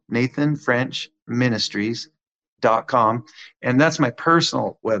NathanFrenchMinistries.com, NathanFrenchMinistries.com. And that's my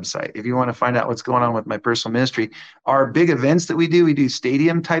personal website. If you want to find out what's going on with my personal ministry, our big events that we do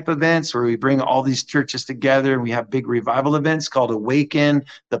stadium type events where we bring all these churches together and we have big revival events called Awaken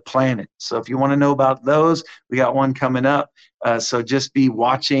the Planet. So if you want to know about those, we got one coming up. So just be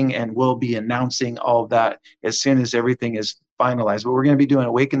watching, and we'll be announcing all of that as soon as everything is finalized. But we're going to be doing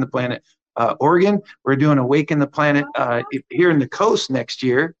Awaken the Planet Oregon. We're doing Awaken the Planet here in the coast next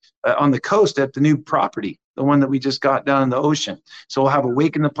year, on the coast at the new property, the one that we just got down in the ocean. So we'll have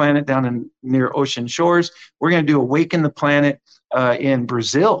Awaken the Planet down near Ocean Shores. We're going to do Awaken the Planet in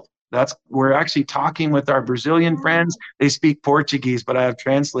Brazil. We're actually talking with our Brazilian friends. They speak Portuguese, but I have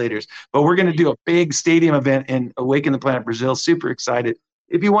translators. But we're going to do a big stadium event in Awaken the Planet Brazil. Super excited.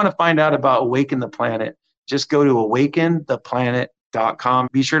 If you want to find out about Awaken the Planet, just go to awakentheplanet.com.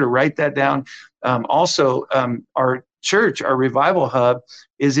 Be sure to write that down. Also, our church, our revival hub,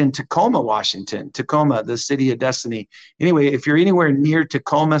 is in Tacoma, Washington. Tacoma, the city of destiny. Anyway, if you're anywhere near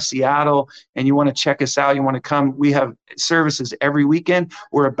Tacoma, Seattle, and you want to check us out, you want to come, we have services every weekend.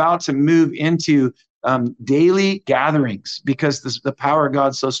 We're about to move into daily gatherings because the power of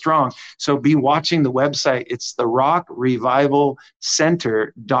God's so strong. So be watching the website. It's the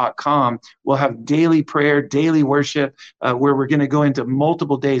rockrevivalcenter.com. We'll have daily prayer, daily worship, where we're going to go into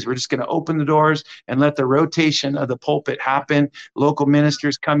multiple days. We're just going to open the doors and let the rotation of the pulpit happen. Local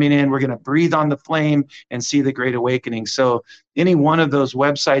ministers coming in. We're going to breathe on the flame and see the great awakening. So any one of those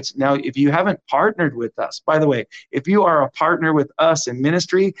websites. Now, if you haven't partnered with us, by the way, if you are a partner with us in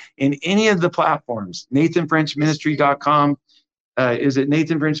ministry in any of the platforms, NathanFrenchMinistry.com, is it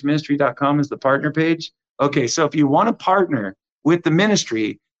NathanFrenchMinistry.com is the partner page? Okay, so if you want to partner with the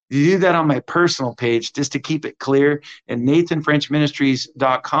ministry, you do that on my personal page just to keep it clear. And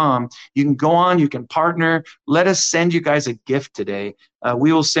NathanFrenchMinistries.com, you can go on, you can partner. Let us send you guys a gift today.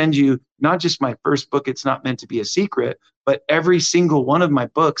 We will send you not just my first book, It's Not Meant to Be a Secret, but every single one of my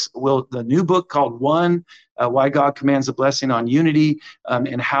books the new book called One, Why God Commands a Blessing on Unity,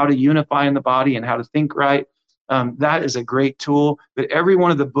 and how to unify in the body and how to think right. That is a great tool, but every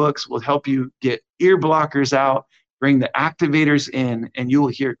one of the books will help you get ear blockers out, bring the activators in, and you will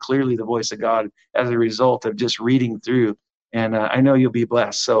hear clearly the voice of God as a result of just reading through. And I know you'll be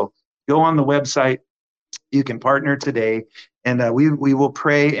blessed. So go on the website. You can partner today And we will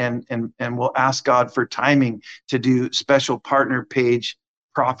pray and we'll ask God for timing to do special partner page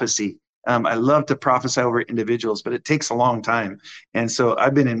prophecy. I love to prophesy over individuals, but it takes a long time. And so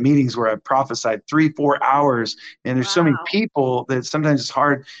I've been in meetings where I've prophesied 3-4 hours, and there's so many people that sometimes it's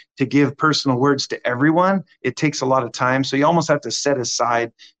hard to give personal words to everyone. It takes a lot of time. So you almost have to set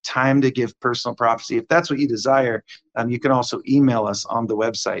aside time to give personal prophecy. If that's what you desire, you can also email us on the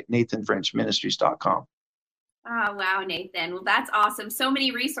website, nathanfrenchministries.com. Oh, wow, Nathan. Well, that's awesome. So many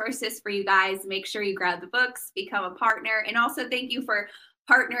resources for you guys. Make sure you grab the books, become a partner, and also thank you for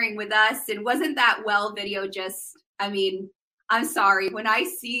partnering with us. And wasn't that well video just, I mean, I'm sorry, when I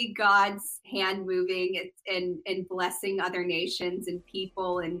see God's hand moving and blessing other nations and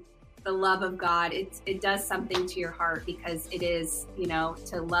people and the love of God, it does something to your heart, because it is, you know,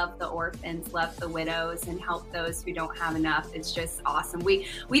 to love the orphans, love the widows, and help those who don't have enough. It's just awesome. We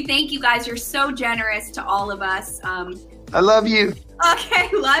thank you guys. You're so generous to all of us. I love you. Okay,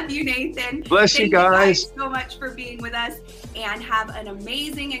 love you, Nathan. Bless you guys. Thank you guys so much for being with us, and have an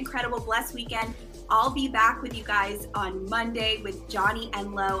amazing, incredible, blessed weekend. I'll be back with you guys on Monday with Johnny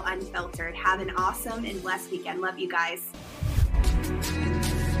Enlow Unfiltered. Have an awesome and blessed weekend. Love you guys.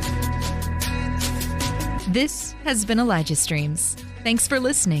 This has been Elijah Streams. Thanks for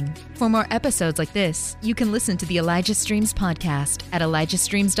listening. For more episodes like this, you can listen to the Elijah Streams podcast at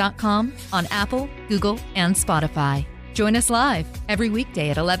ElijahStreams.com, on Apple, Google, and Spotify. Join us live every weekday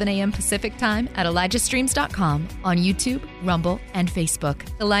at 11 a.m. Pacific Time at ElijahStreams.com, on YouTube, Rumble, and Facebook.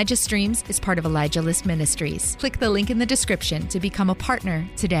 Elijah Streams is part of Elijah List Ministries. Click the link in the description to become a partner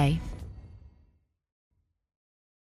today.